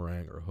a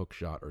boomerang or a hook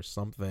shot or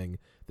something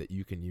that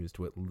you can use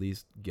to at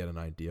least get an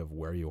idea of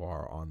where you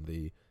are on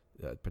the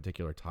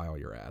particular tile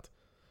you're at.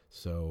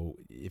 So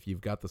if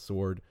you've got the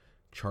sword,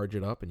 charge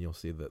it up and you'll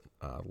see that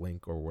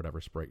Link or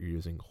whatever sprite you're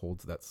using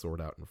holds that sword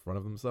out in front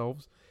of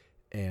themselves,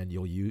 and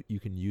you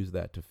can use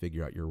that to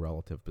figure out your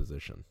relative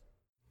position.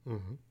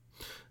 Mm-hmm.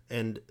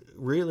 And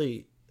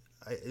really,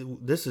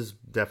 this is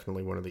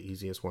definitely one of the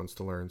easiest ones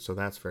to learn, so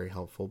that's very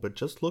helpful. But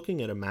just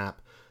looking at a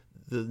map,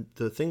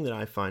 the thing that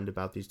I find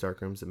about these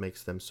dark rooms that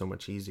makes them so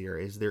much easier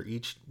is they're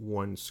each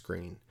one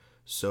screen.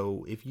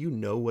 So if you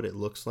know what it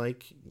looks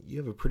like, you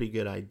have a pretty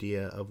good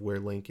idea of where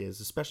Link is,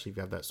 especially if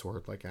you have that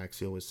sword like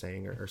Axial was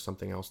saying, or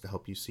something else to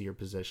help you see your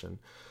position.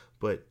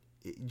 But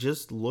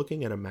just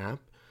looking at a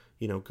map,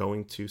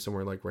 going to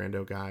somewhere like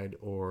Rando Guide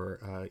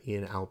or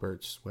Ian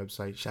Albert's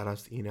website, shout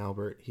outs to Ian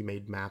Albert. He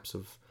made maps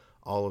of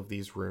all of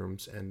these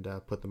rooms and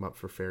put them up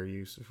for free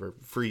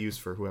use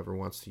for whoever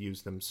wants to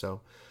use them.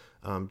 So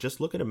just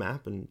look at a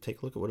map and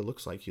take a look at what it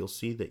looks like. You'll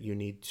see that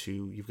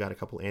you've got a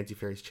couple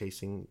anti-fairies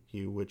chasing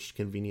you, which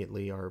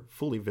conveniently are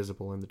fully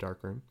visible in the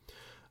dark room.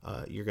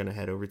 You're going to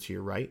head over to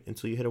your right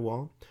until you hit a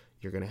wall.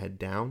 You're going to head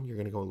down. You're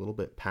going to go a little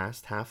bit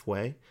past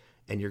halfway,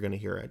 and you're going to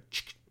hear a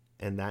ch,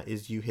 and that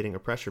is you hitting a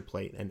pressure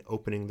plate and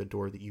opening the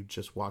door that you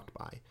just walked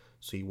by.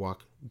 So you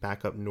walk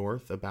back up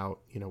north about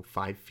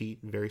 5 feet,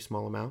 very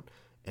small amount,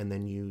 and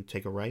then you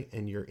take a right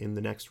and you're in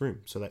the next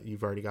room, so that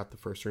you've already got the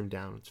first room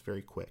down. It's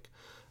very quick.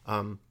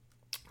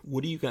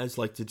 What do you guys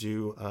like to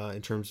do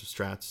in terms of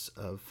strats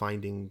of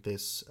finding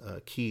this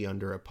key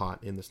under a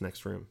pot in this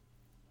next room?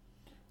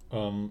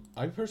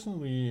 I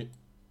personally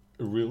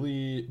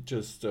really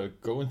just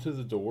go into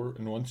the door,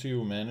 and once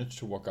you manage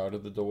to walk out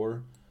of the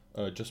door,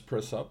 just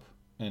press up.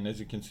 And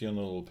as you can see on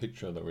the little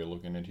picture that we're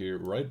looking at here,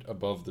 right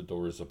above the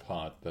door is a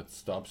pot that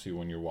stops you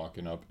when you're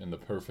walking up in the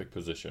perfect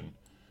position.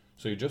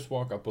 So you just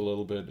walk up a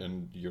little bit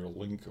and your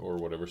Link or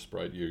whatever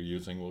sprite you're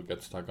using will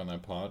get stuck on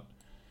that pot.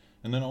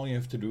 And then all you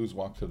have to do is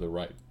walk to the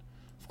right.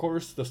 Of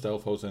course, the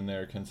stealth hoes in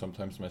there can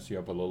sometimes mess you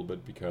up a little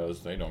bit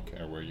because they don't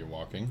care where you're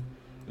walking.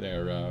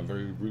 They're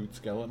very rude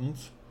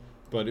skeletons.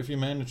 But if you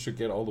manage to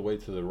get all the way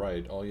to the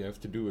right, all you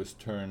have to do is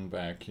turn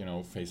back,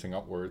 facing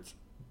upwards,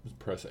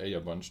 press A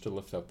a bunch to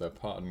lift up that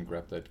pot and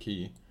grab that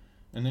key.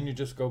 And then you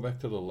just go back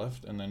to the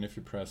left, and then if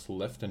you press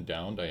left and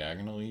down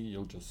diagonally,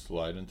 you'll just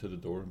slide into the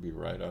door and be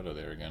right out of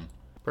there again.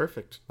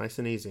 Perfect. Nice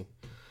and easy.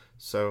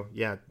 So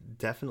yeah,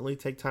 definitely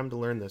take time to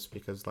learn this,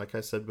 because like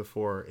I said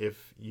before,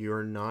 if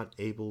you're not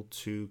able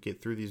to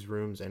get through these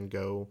rooms and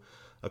go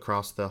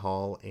across the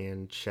hall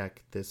and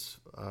check this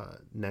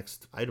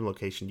next item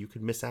location, you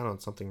could miss out on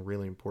something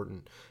really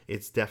important.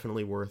 It's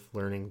definitely worth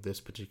learning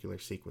this particular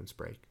sequence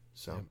break.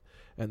 So, yeah.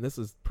 And this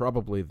is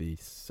probably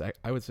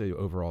I would say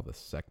overall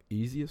the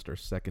easiest or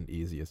second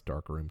easiest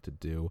dark room to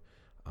do.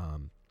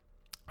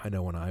 I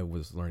know when I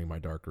was learning my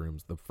dark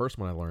rooms, the first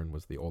one I learned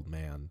was the Old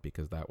Man,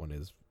 because that one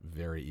is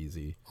very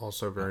easy.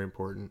 Also very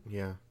important,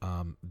 yeah.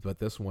 But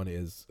this one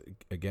is,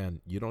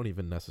 again, you don't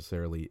even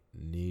necessarily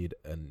need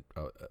a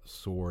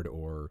sword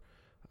or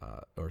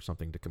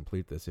something to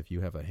complete this. If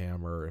you have a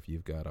hammer, if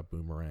you've got a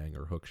boomerang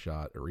or hook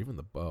shot, or even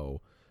the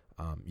bow,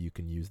 you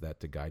can use that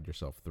to guide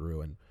yourself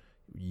through. And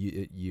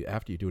you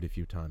after you do it a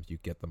few times, you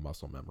get the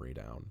muscle memory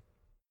down.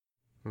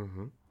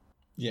 Mm-hmm.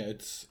 Yeah,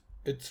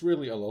 it's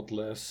really a lot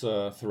less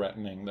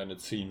threatening than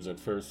it seems at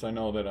first. I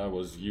know that I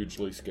was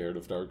hugely scared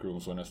of dark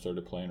rooms when I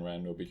started playing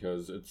Rando,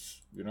 because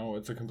it's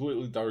a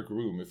completely dark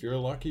room. If you're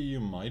lucky,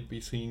 you might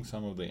be seeing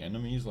some of the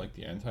enemies, like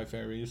the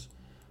anti-fairies,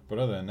 but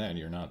other than that,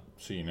 you're not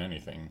seeing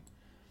anything.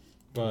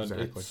 But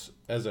exactly. It's,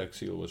 as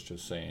Axial was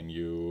just saying,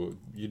 you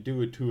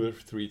do it 2 or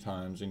 3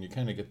 times, and you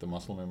kind of get the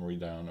muscle memory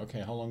down. Okay,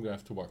 how long do I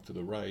have to walk to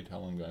the right? How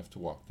long do I have to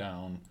walk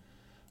down?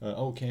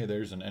 Okay,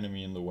 there's an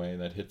enemy in the way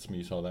that hits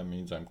me, so that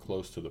means I'm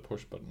close to the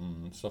push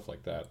button, stuff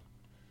like that.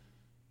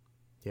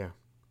 Yeah.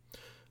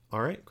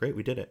 All right, great,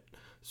 we did it.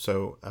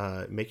 So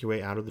make your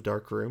way out of the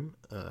dark room,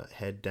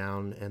 head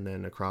down, and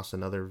then across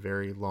another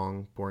very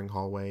long, boring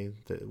hallway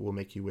that will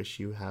make you wish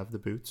you have the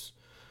boots.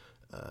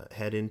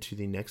 Head into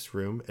the next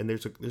room, and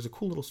there's a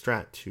cool little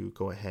strat to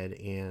go ahead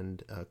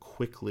and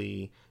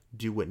quickly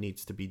do what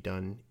needs to be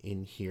done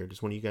in here.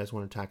 Does one of you guys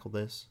want to tackle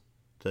this?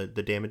 The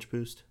damage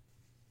boost?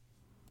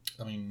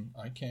 I mean,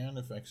 I can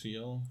if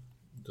XEL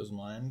doesn't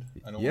mind.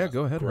 I don't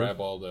go ahead. Don't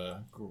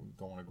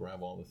want to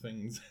grab all the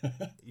things.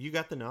 You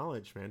got the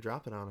knowledge, man.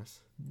 Drop it on us.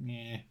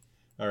 Yeah.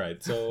 All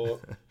right. So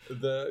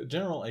the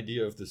general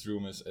idea of this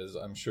room is, as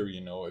I'm sure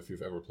you know if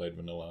you've ever played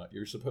vanilla,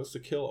 you're supposed to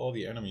kill all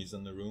the enemies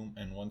in the room,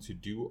 and once you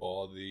do,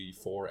 all the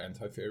 4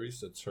 anti-fairies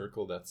that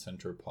circle that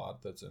center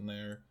pot that's in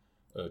there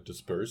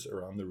disperse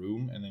around the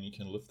room, and then you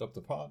can lift up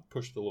the pot,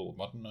 push the little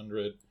button under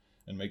it,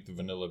 and make the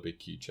vanilla big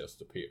key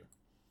chest appear.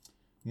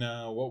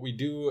 Now, what we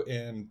do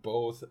in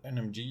both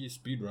NMG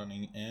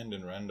speedrunning and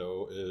in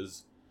Rando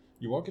is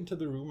you walk into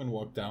the room and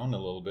walk down a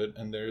little bit,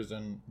 and there's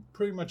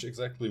pretty much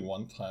exactly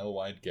 1 tile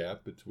wide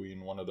gap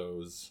between one of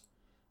those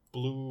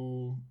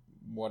blue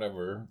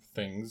whatever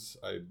things.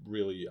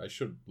 I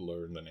should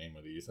learn the name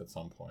of these at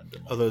some point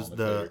in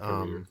my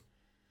career.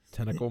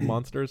 Tentacle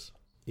monsters?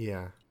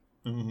 Yeah.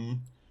 Mm-hmm.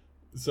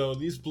 So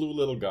these blue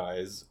little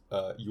guys,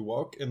 you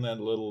walk in that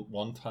little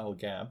 1 tile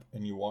gap,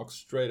 and you walk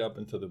straight up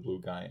into the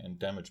blue guy and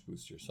damage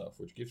boost yourself,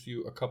 which gives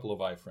you a couple of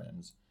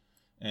iframes.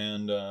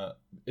 And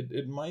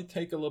it might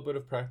take a little bit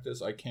of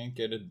practice. I can't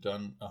get it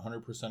done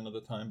 100% of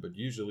the time, but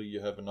usually you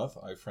have enough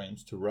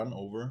iframes to run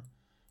over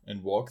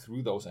and walk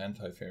through those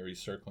anti-fairies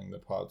circling the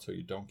pod so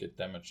you don't get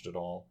damaged at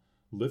all.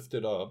 Lift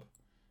it up,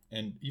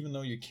 and even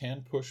though you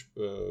can push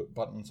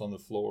buttons on the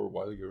floor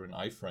while you're in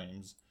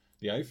iframes,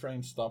 the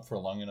iframes stop for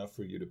long enough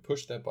for you to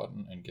push that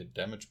button and get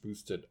damage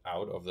boosted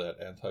out of that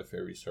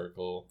anti-fairy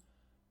circle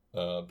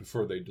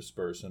before they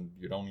disperse, and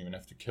you don't even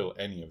have to kill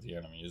any of the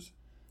enemies.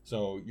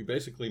 So you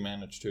basically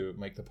manage to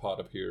make the pod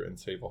appear and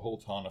save a whole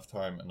ton of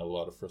time and a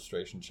lot of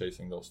frustration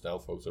chasing those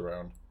Stalfos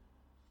around.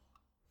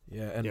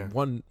 Yeah, and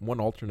one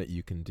alternate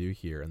you can do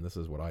here, and this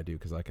is what I do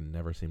because I can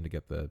never seem to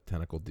get the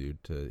tentacle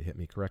dude to hit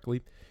me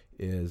correctly,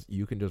 is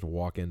you can just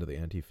walk into the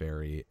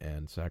anti-fairy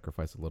and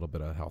sacrifice a little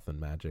bit of health and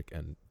magic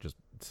and just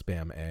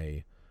spam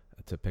A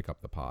to pick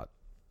up the pot.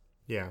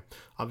 Yeah,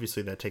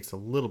 obviously that takes a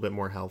little bit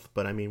more health,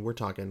 but I mean, we're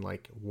talking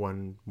like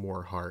 1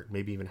 more heart,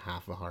 maybe even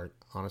half a heart,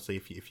 honestly,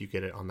 if you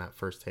get it on that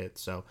first hit.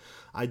 So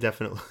I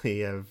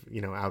definitely have,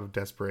 out of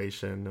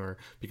desperation or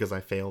because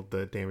I failed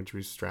the damage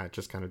boost strat,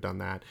 just kind of done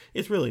that.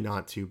 It's really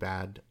not too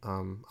bad.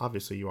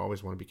 Obviously you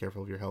always want to be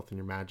careful of your health and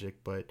your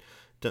magic, but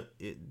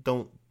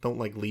don't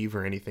like leave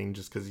or anything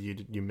just because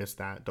you missed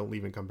that. Don't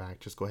leave and come back.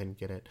 Just go ahead and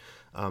get it.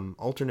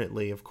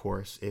 Alternately, of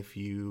course, if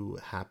you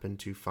happen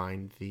to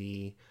find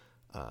the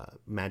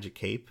magic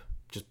cape,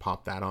 just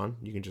pop that on.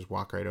 You can just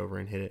walk right over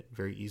and hit it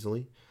very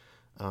easily.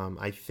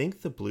 I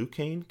think the blue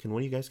cane, can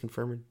one of you guys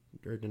confirm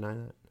or deny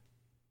that?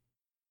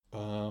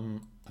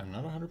 I'm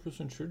not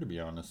 100% sure, to be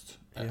honhonest.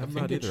 Yeah, I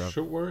think it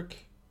should work.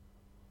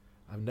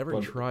 I've never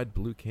tried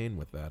blue cane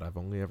with that. I've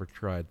only ever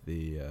tried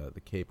the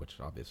cape, which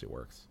obviously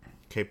works.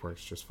 Cape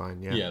works just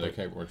fine, yeah. Yeah, the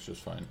cape works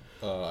just fine.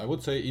 I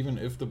would say even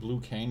if the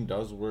blue cane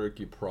does work,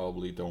 you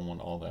probably don't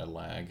want all that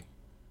lag.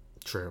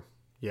 True,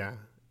 yeah.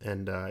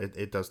 And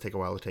it does take a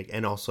while to take,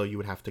 and also you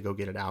would have to go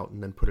get it out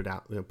and then put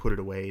it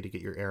away to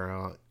get your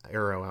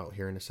arrow out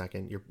here in a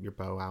second, your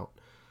bow out.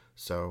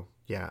 So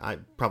yeah,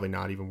 probably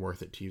not even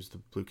worth it to use the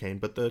blue cane,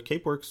 but the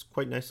cape works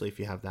quite nicely if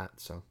you have that.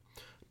 So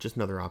just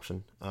another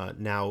option.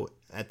 Now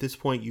at this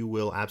point, you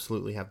will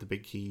absolutely have the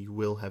big key. You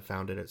will have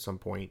found it at some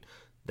point.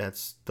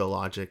 That's the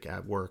logic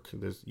at work.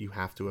 You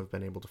have to have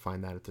been able to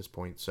find that at this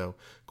point. So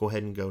go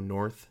ahead and go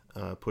north,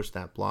 push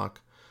that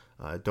block.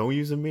 Don't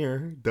use a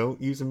mirror.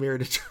 Don't use a mirror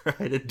to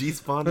try to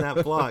despawn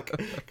that block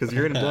because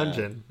you're in a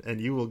dungeon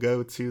and you will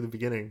go to the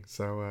beginning.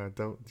 So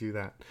don't do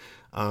that.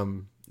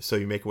 So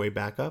you make your way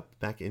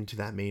back into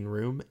that main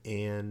room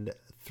and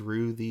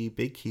through the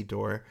big key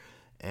door.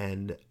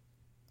 And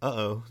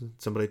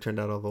somebody turned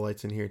out all the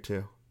lights in here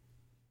too.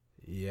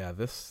 Yeah,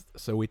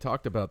 so we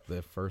talked about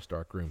the first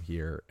dark room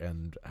here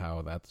and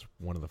how that's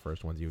one of the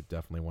first ones you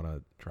definitely want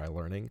to try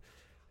learning.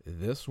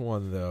 This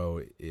one,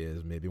 though,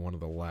 is maybe one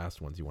of the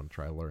last ones you want to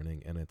try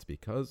learning, and it's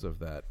because of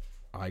that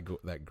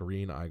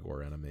green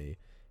Igor enemy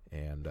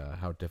and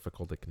how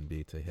difficult it can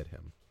be to hit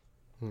him.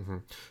 Mm-hmm.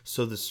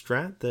 So the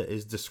strat that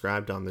is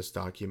described on this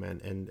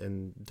document,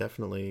 and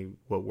definitely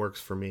what works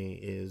for me,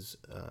 is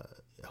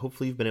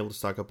hopefully you've been able to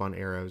stock up on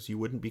arrows. You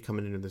wouldn't be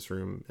coming into this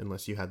room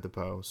unless you had the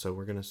bow, so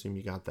we're going to assume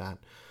you got that.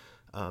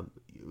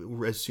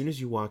 As soon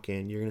as you walk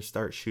in, you're going to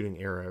start shooting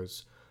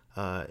arrows.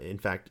 In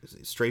fact,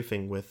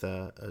 strafing with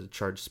a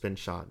charged spin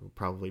shot would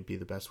probably be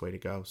the best way to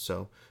go.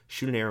 So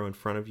shoot an arrow in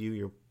front of you.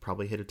 You'll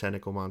probably hit a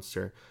tentacle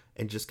monster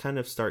and just kind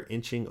of start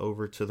inching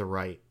over to the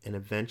right. And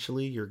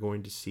eventually you're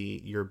going to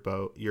see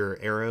your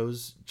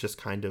arrows just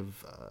kind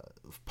of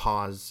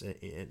pause.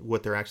 And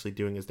what they're actually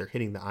doing is they're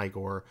hitting the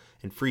Igor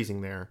and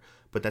freezing there,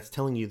 but that's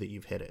telling you that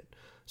you've hit it.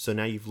 So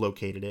now you've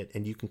located it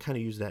and you can kind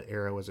of use that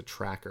arrow as a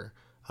tracker.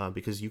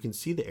 because you can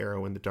see the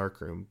arrow in the dark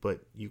room,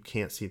 but you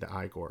can't see the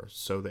Igor.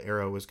 So the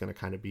arrow is going to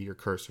kind of be your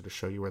cursor to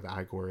show you where the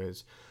Igor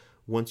is.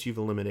 Once you've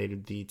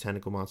eliminated the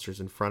tentacle monsters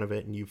in front of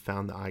it and you've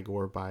found the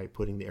Igor by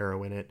putting the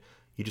arrow in it,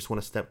 you just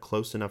want to step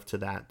close enough to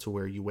that to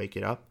where you wake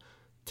it up,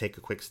 take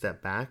a quick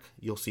step back,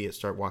 you'll see it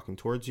start walking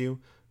towards you.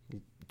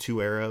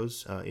 2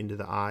 arrows into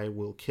the eye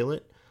will kill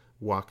it.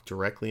 Walk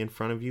directly in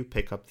front of you,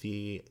 pick up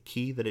the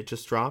key that it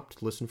just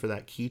dropped, listen for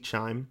that key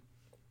chime,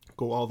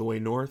 go all the way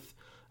north,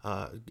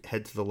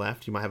 head to the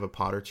left. You might have a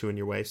pot or 2 in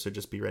your way, so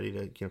just be ready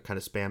to kind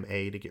of spam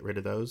A to get rid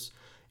of those.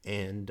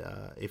 And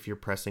if you're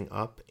pressing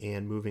up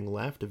and moving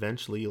left,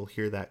 eventually you'll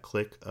hear that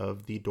click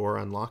of the door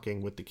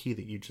unlocking with the key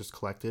that you just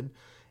collected,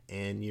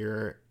 and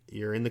you're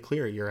in the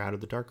clear. You're out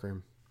of the dark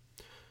room.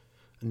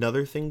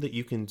 Another thing that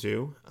you can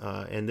do,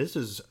 and this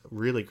is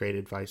really great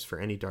advice for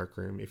any dark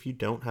room, if you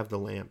don't have the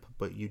lamp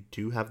but you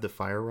do have the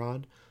fire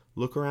rod,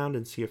 look around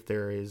and see if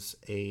there is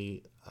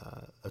a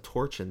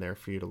torch in there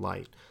for you to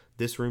light.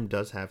 This room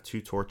does have 2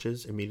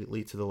 torches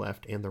immediately to the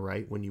left and the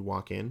right when you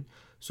walk in.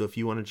 So if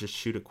you want to just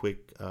shoot a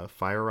quick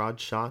fire rod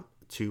shot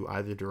to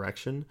either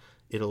direction,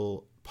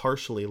 it'll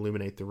partially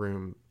illuminate the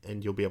room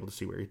and you'll be able to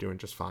see what you're doing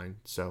just fine.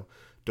 So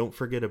don't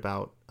forget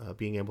about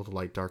being able to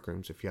light dark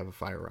rooms if you have a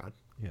fire rod.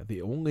 Yeah,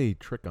 the only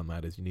trick on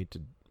that is you need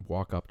to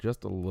walk up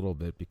just a little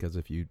bit, because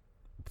if you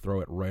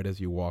throw it right as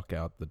you walk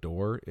out the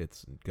door,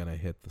 it's going to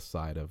hit the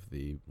side of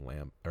the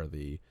lamp or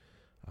the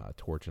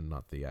torch and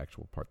not the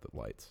actual part that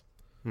lights.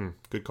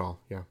 Good call,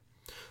 yeah.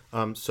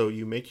 So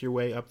you make your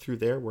way up through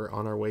there. We're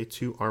on our way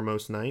to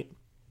Armos Night.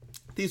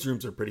 These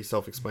rooms are pretty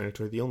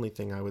self-explanatory. The only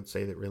thing I would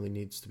say that really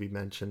needs to be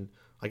mentioned,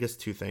 I guess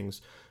 2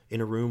 things.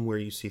 In a room where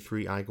you see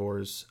 3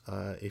 Igors,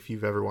 if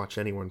you've ever watched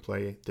anyone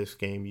play this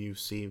game, you've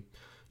seen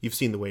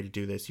the way to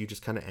do this. You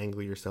just kind of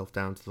angle yourself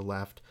down to the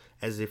left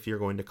as if you're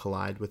going to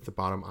collide with the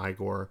bottom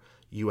Igor.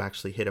 You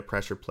actually hit a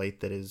pressure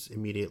plate that is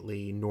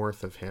immediately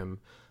north of him,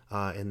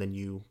 and then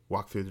you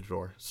walk through the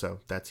door. So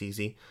that's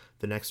easy.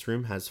 The next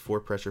room has 4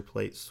 pressure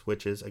plate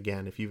switches.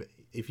 Again, if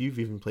you've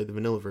even played the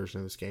vanilla version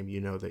of this game, you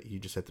know that you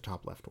just hit the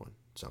top left one.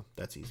 So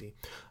that's easy.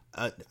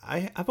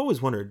 I've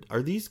always wondered,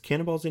 are these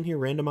cannonballs in here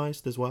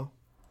randomized as well?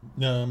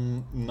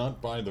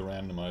 Not by the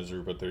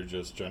randomizer, but they're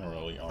just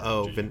generally RNG.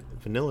 Oh,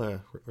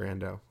 vanilla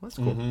rando. Well, that's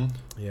cool.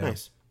 Yeah.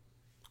 Nice.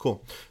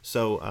 Cool.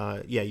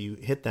 So, you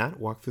hit that,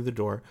 walk through the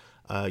door.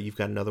 You've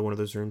got another one of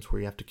those rooms where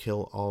you have to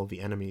kill all the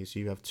enemies.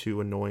 You have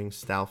 2 annoying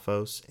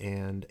Stalfos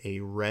and a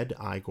red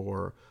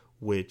Igor,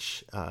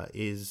 which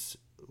is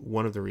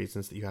one of the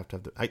reasons that you have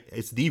to have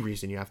it's the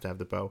reason you have to have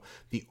the bow.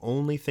 The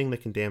only thing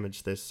that can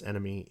damage this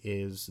enemy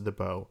is the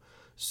bow.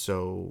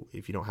 So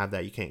if you don't have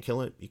that, you can't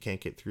kill it. You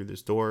can't get through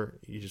this door.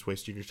 You just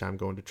wasted your time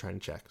going to try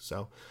and check.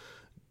 So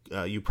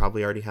you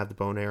probably already have the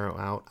bow and arrow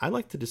out. I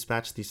like to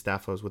dispatch these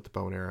Staphos with the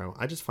bow and arrow.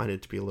 I just find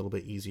it to be a little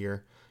bit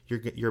easier.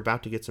 You're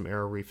about to get some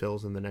arrow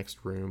refills in the next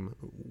room.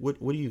 What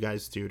do you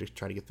guys do to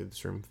try to get through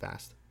this room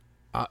fast?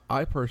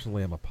 I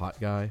personally am a pot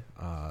guy.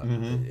 I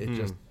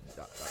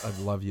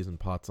love using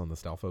pots on the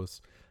Stalfos.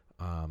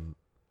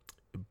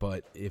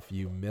 But if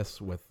you miss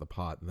with the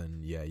pot,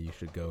 then yeah, you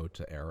should go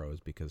to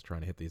arrows, because trying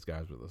to hit these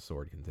guys with a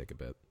sword can take a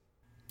bit.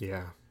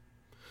 Yeah,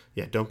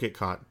 don't get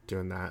caught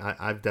doing that.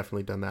 I've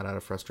definitely done that out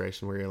of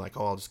frustration, where you're like,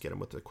 oh, I'll just get him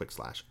with a quick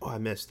slash. Oh, I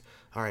missed.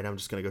 All right, I'm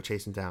just going to go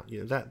chase him down.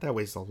 That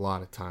wastes a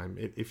lot of time.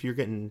 If you're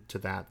getting to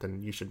that,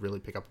 then you should really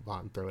pick up a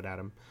pot and throw it at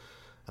him.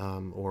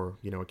 Or,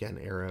 again,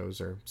 arrows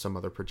or some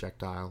other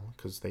projectile,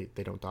 because they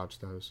don't dodge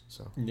those.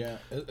 So yeah,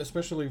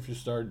 especially if you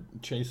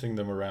start chasing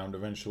them around,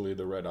 eventually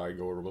the red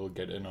Igor will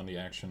get in on the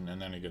action, and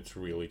then it gets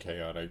really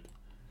chaotic.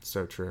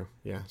 So true.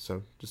 Yeah,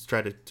 so just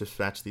try to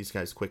dispatch these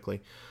guys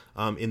quickly.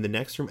 In the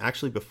next room,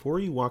 actually, before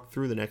you walk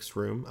through the next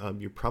room,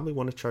 you probably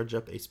want to charge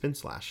up a spin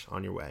slash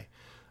on your way.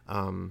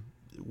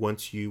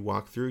 Once you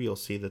walk through, you'll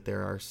see that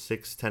there are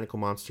 6 tentacle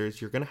monsters.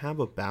 You're going to have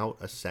about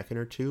a second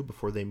or 2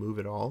 before they move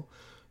at all.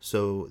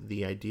 So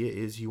the idea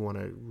is you want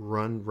to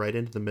run right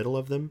into the middle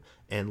of them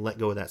and let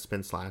go of that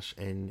spin slash,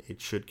 and it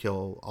should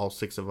kill all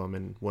 6 of them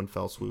in one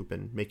fell swoop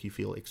and make you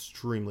feel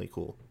extremely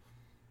cool.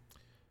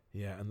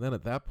 Yeah, and then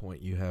at that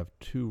point you have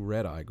 2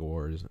 red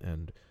Igors,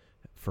 and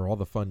for all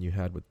the fun you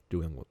had with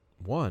doing with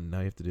 1, now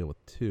you have to deal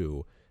with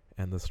 2.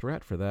 And the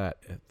strat for that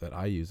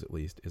I use at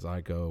least, is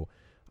I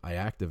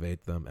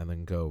activate them and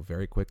then go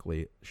very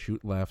quickly,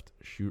 shoot left,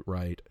 shoot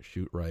right,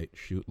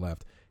 shoot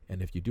left.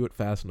 And if you do it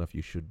fast enough,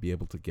 you should be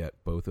able to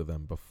get both of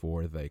them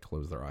before they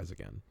close their eyes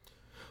again.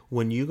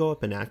 When you go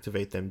up and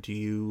activate them, do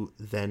you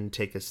then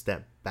take a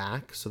step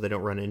back so they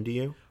don't run into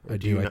you? I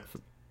do. Okay.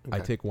 I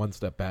take 1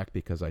 step back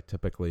because I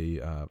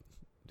typically,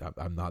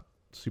 I'm not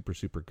super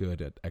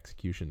good at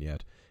execution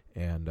yet.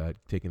 And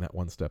taking that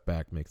 1 step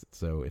back makes it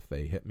so if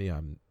they hit me,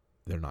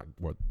 they're not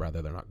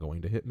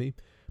going to hit me.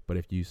 But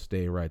if you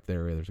stay right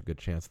there, there's a good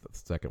chance that the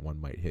second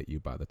one might hit you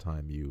by the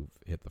time you've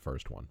hit the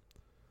first one.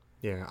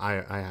 Yeah,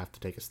 I have to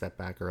take a step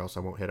back or else I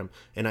won't hit him.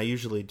 And I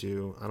usually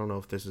do. I don't know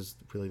if this is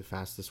really the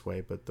fastest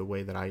way, but the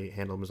way that I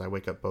handle them is I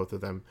wake up both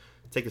of them,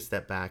 take a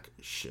step back,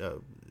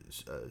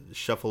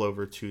 shuffle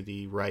over to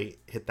the right,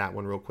 hit that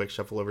one real quick,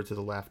 shuffle over to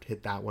the left,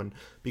 hit that one.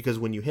 Because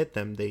when you hit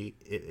them,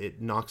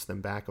 it knocks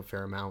them back a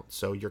fair amount.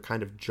 So you're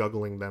kind of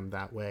juggling them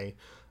that way.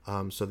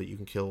 So that you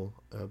can kill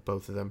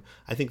both of them.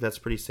 I think that's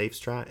pretty safe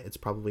strat. It's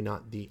probably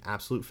not the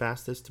absolute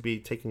fastest to be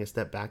taking a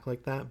step back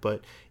like that,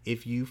 but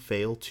if you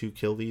fail to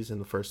kill these in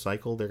the first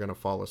cycle, they're going to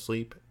fall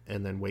asleep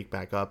and then wake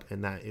back up,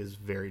 and that is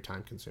very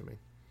time consuming.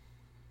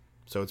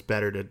 So it's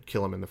better to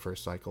kill them in the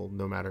first cycle,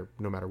 no matter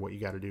what you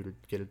got to do to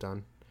get it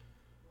done.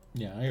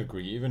 Yeah, I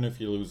agree. Even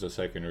if you lose a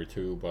second or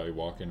two by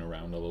walking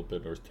around a little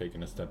bit or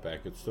taking a step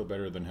back, it's still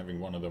better than having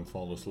one of them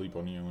fall asleep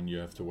on you and you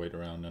have to wait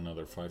around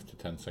another 5 to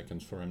 10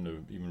 seconds for him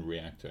to even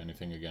react to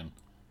anything again.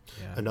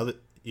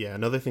 Yeah.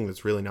 Another thing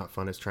that's really not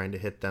fun is trying to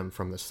hit them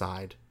from the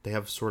side. They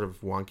have sort of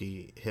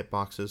wonky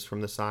hitboxes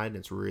from the side, and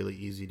it's really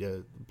easy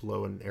to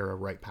blow an arrow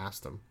right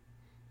past them.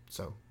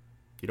 So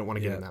you don't want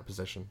to get in that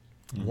position.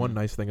 Mm-hmm. One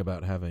nice thing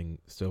about having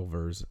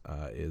silvers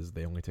is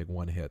they only take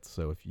one hit.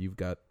 So if you've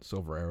got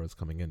silver arrows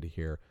coming into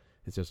here,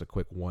 it's just a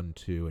quick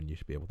 1-2, and you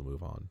should be able to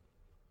move on.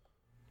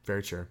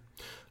 Very true.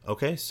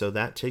 Okay, so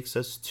that takes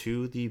us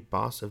to the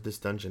boss of this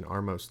dungeon,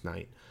 Armos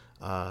Knight.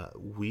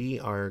 We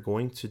are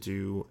going to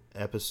do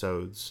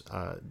episodes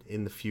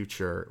in the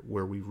future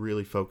where we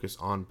really focus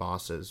on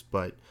bosses,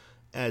 but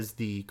as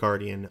the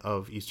guardian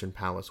of Eastern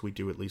Palace, we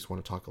do at least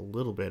want to talk a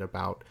little bit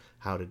about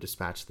how to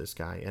dispatch this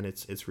guy, and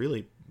it's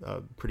really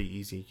pretty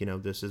easy. You know,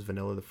 this is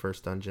vanilla, the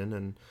first dungeon,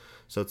 and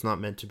so it's not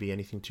meant to be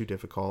anything too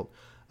difficult.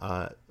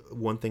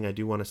 One thing I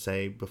do want to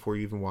say before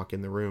you even walk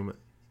in the room,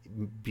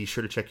 be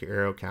sure to check your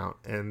arrow count,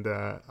 and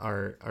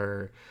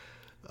our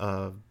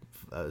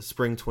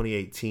spring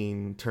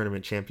 2018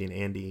 tournament champion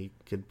Andy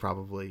could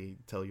probably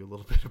tell you a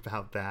little bit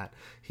about that.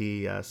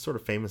 He sort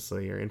of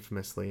famously or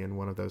infamously in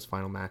one of those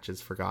final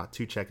matches forgot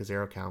to check his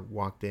arrow count,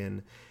 walked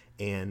in,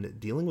 and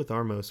dealing with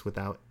Armos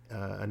without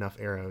enough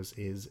arrows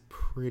is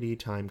pretty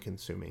time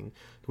consuming.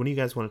 When do you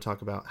guys want to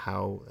talk about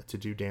how to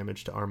do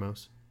damage to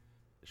Armos?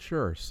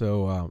 Sure.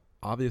 So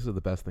obviously the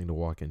best thing to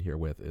walk in here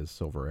with is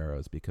silver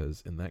arrows,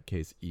 because in that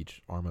case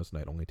each Armos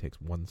Knight only takes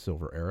 1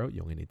 silver arrow.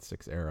 You only need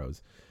 6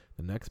 arrows.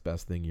 The next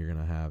best thing you're going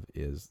to have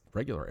is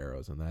regular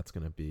arrows, and that's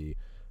going to be,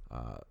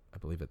 I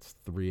believe it's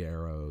 3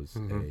 arrows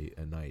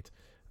a night.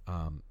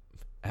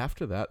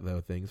 After that, though,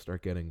 things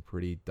start getting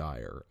pretty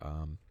dire.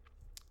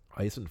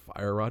 Ice and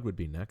Fire Rod would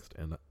be next,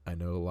 and I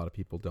know a lot of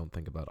people don't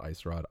think about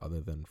Ice Rod other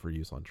than for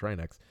use on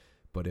Trinex,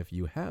 but if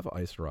you have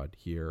Ice Rod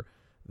here,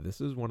 this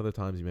is one of the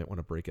times you might want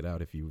to break it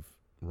out if you've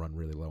run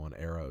really low on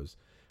arrows.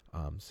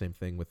 Same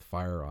thing with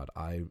Fire Rod.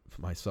 I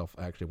myself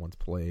actually once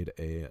played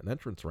an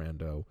entrance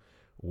rando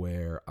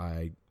where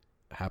I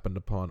happened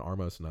upon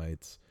Armos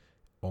Knights,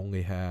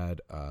 only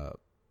had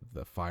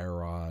the Fire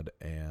Rod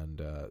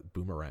and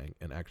Boomerang,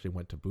 and actually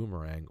went to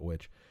Boomerang,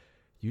 which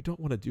you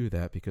don't want to do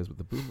that because with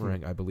the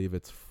Boomerang, I believe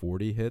it's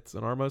 40 hits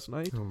an Armos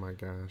Knight. Oh my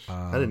gosh.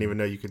 I didn't even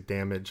know you could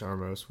damage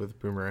Armos with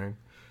Boomerang.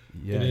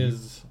 Yeah,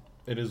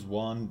 it is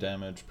 1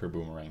 damage per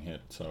Boomerang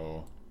hit,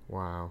 so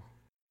wow.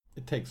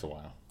 It takes a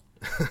while.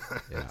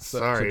 Yeah.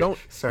 Sorry. So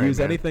don't use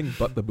man. anything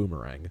but the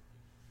Boomerang.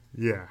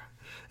 Yeah.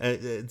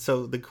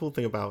 So the cool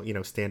thing about,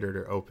 standard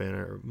or open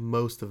or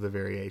most of the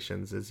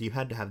variations is you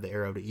had to have the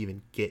arrow to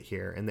even get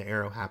here, and the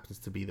arrow happens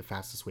to be the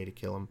fastest way to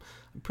kill him.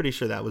 I'm pretty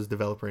sure that was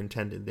developer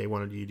intended. They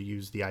wanted you to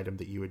use the item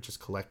that you had just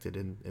collected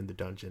in the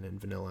dungeon in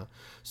vanilla.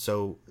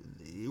 So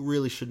it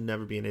really should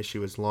never be an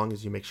issue as long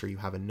as you make sure you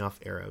have enough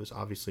arrows.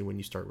 Obviously, when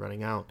you start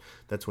running out,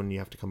 that's when you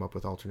have to come up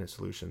with alternate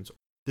solutions.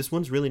 This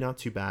one's really not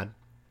too bad,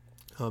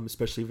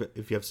 especially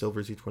if you have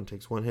silvers. Each one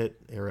takes 1 hit,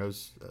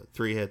 arrows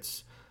 3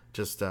 hits.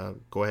 Just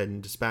go ahead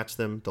and dispatch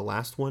them. The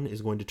last one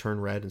is going to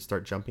turn red and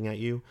start jumping at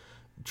you.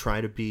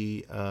 Try to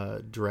be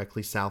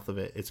directly south of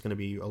it. It's going to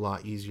be a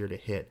lot easier to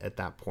hit at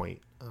that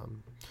point. Do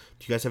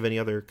you guys have any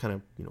other kind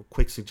of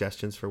quick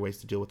suggestions for ways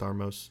to deal with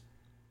Armos?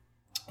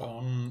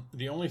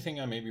 The only thing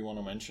I maybe want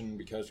to mention,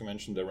 because you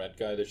mentioned the red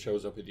guy that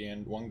shows up at the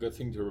end, one good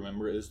thing to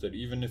remember is that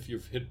even if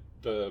you've hit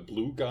the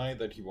blue guy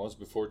that he was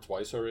before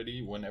twice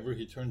already, whenever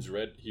he turns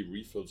red, he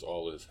refills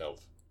all his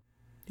health.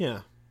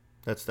 Yeah,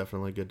 that's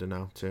definitely good to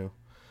know too.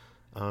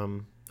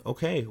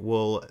 Okay,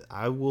 well,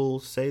 I will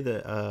say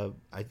that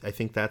I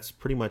think that's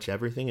pretty much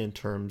everything in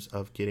terms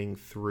of getting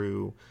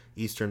through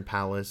Eastern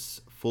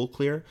Palace full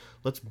clear.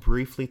 Let's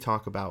briefly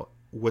talk about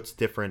what's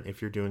different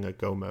if you're doing a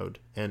go mode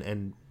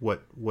and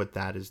what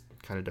that is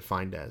kind of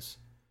defined as.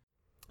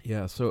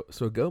 Yeah, so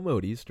go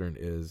mode Eastern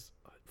is,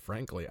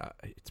 frankly,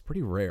 it's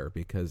pretty rare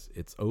because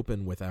it's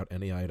open without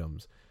any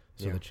items.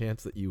 So the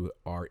chance that you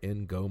are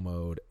in go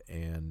mode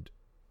and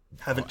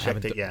haven't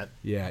checked it yet.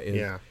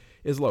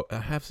 Is low. I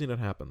have seen it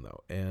happen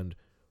though, and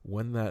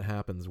when that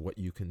happens, what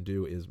you can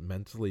do is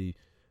mentally,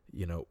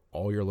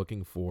 all you're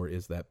looking for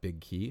is that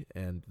big key,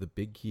 and the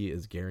big key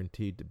is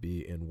guaranteed to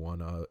be in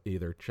one,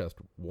 either chest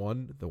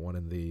 1, the one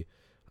in the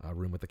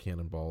room with the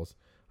cannonballs,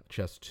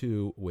 chest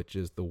 2, which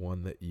is the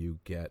one that you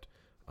get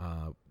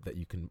that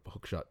you can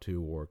hookshot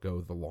to or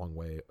go the long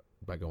way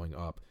by going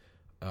up.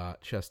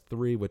 Chest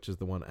 3, which is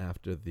the one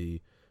after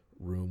the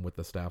room with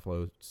the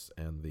Staphlos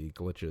and the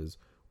glitches,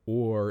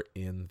 or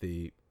in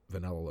the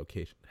vanilla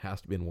location.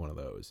 Has to be in one of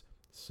those.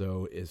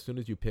 So as soon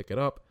as you pick it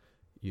up,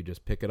 you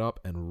just pick it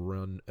up and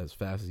run as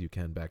fast as you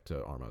can back to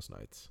Armos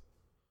Knights.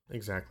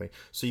 Exactly.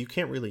 So you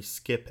can't really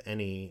skip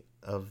any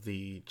of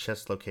the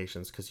chest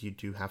locations because you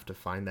do have to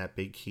find that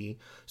big key.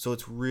 So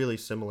it's really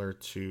similar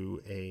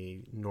to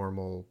a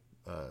normal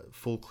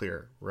full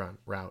clear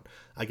route.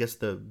 I guess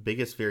the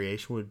biggest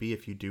variation would be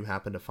if you do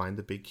happen to find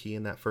the big key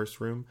in that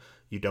first room,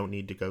 you don't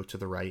need to go to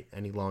the right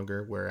any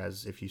longer,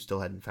 whereas if you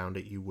still hadn't found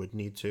it, you would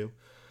need to.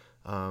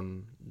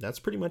 That's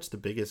pretty much the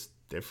biggest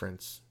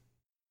difference.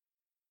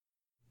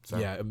 So.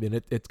 Yeah, I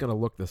mean, it's going to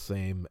look the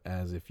same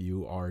as if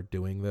you are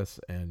doing this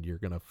and you're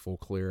going to full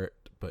clear it,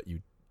 but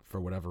you,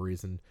 for whatever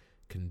reason,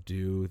 can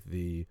do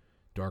the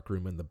dark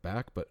room in the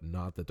back, but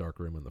not the dark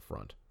room in the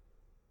front.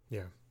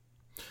 Yeah.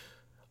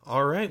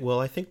 All right, well,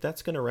 I think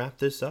that's going to wrap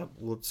this up.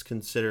 Let's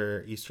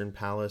consider Eastern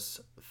Palace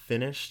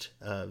finished,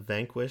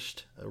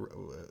 vanquished.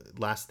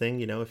 Last thing,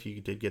 if you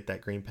did get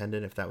that green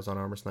pendant, if that was on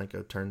Armor's Knight,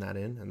 go turn that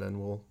in, and then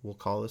we'll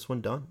call this one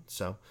done.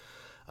 So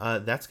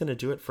that's going to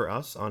do it for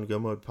us on Go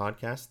Mode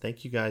Podcast.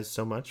 Thank you guys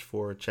so much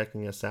for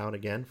checking us out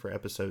again for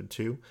episode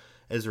 2.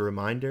 As a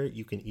reminder,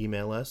 you can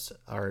email us.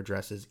 Our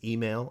address is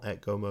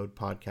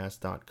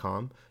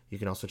email@gomodepodcast.com. You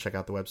can also check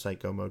out the website,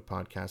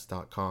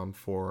 gomodepodcast.com,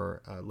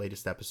 for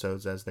latest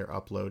episodes as they're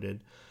uploaded.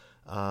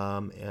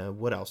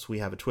 What else? We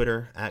have a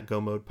Twitter,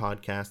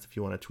 @GoModePodcast, if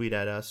you want to tweet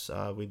at us.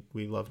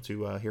 We love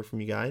to hear from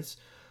you guys.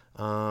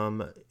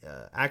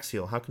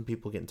 Axial, how can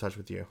people get in touch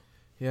with you?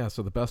 Yeah,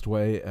 so the best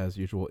way, as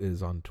usual,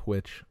 is on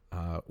Twitch,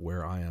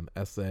 where I am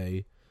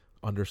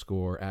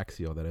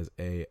SA_Axial. That is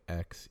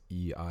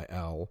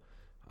AXEIL.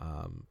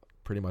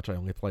 Pretty much I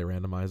only play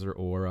randomizer,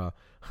 or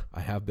I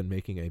have been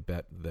making a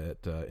bet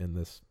that in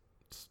this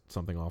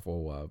Something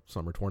Awful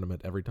summer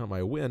tournament, every time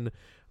I win,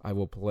 I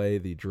will play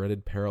the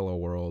dreaded Parallel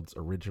Worlds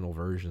original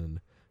version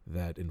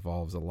that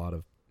involves a lot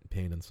of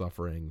pain and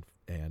suffering,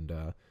 and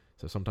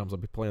so sometimes I'll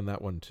be playing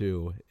that one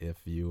too,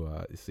 if you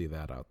see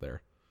that out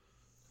there.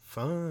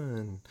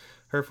 Fun.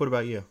 Herf, what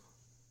about you?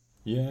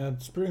 Yeah,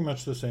 it's pretty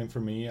much the same for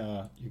me.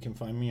 You can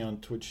find me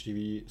on Twitch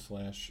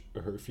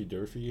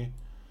TV/HerfyDurfy.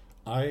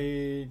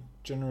 I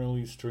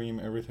generally stream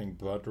everything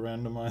but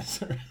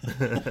randomizer.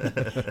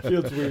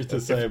 Feels weird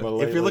to say, but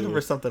lately, if you're looking for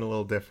something a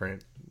little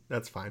different,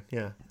 that's fine.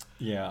 Yeah.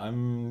 Yeah, I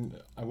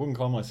wouldn't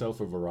call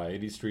myself a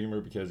variety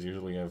streamer because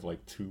usually I have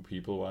like 2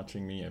 people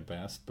watching me at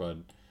best, but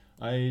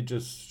I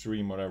just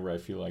stream whatever I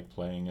feel like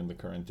playing in the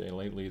current day.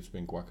 Lately it's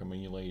been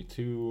Guacamelee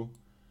 2.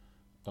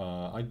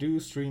 I do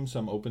stream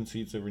some open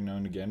seats every now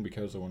and again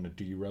because I want to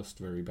de-rust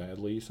very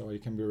badly so I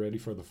can be ready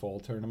for the fall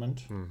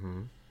tournament.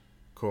 Mm-hmm.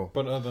 Cool.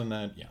 But other than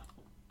that, yeah.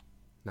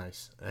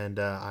 Nice. And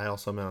I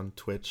also am on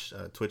Twitch,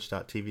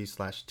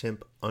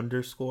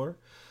 twitch.tv/Timp_.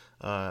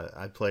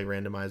 I play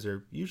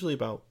randomizer usually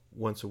about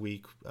once a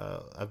week.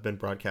 I've been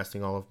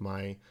broadcasting all of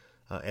my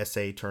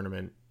SA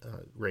tournament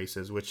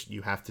races, which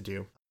you have to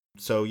do.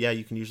 So yeah,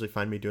 you can usually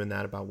find me doing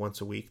that about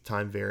once a week.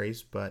 Time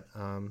varies, but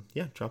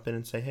yeah, drop in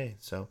and say hey.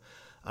 So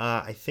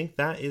I think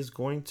that is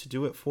going to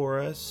do it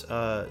for us.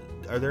 Are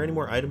there any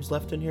more items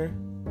left in here?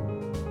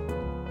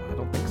 I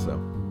don't think so.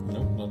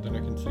 Nope, nothing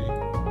I can see.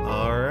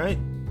 All right.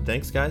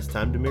 Thanks, guys.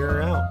 Time to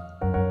mirror out.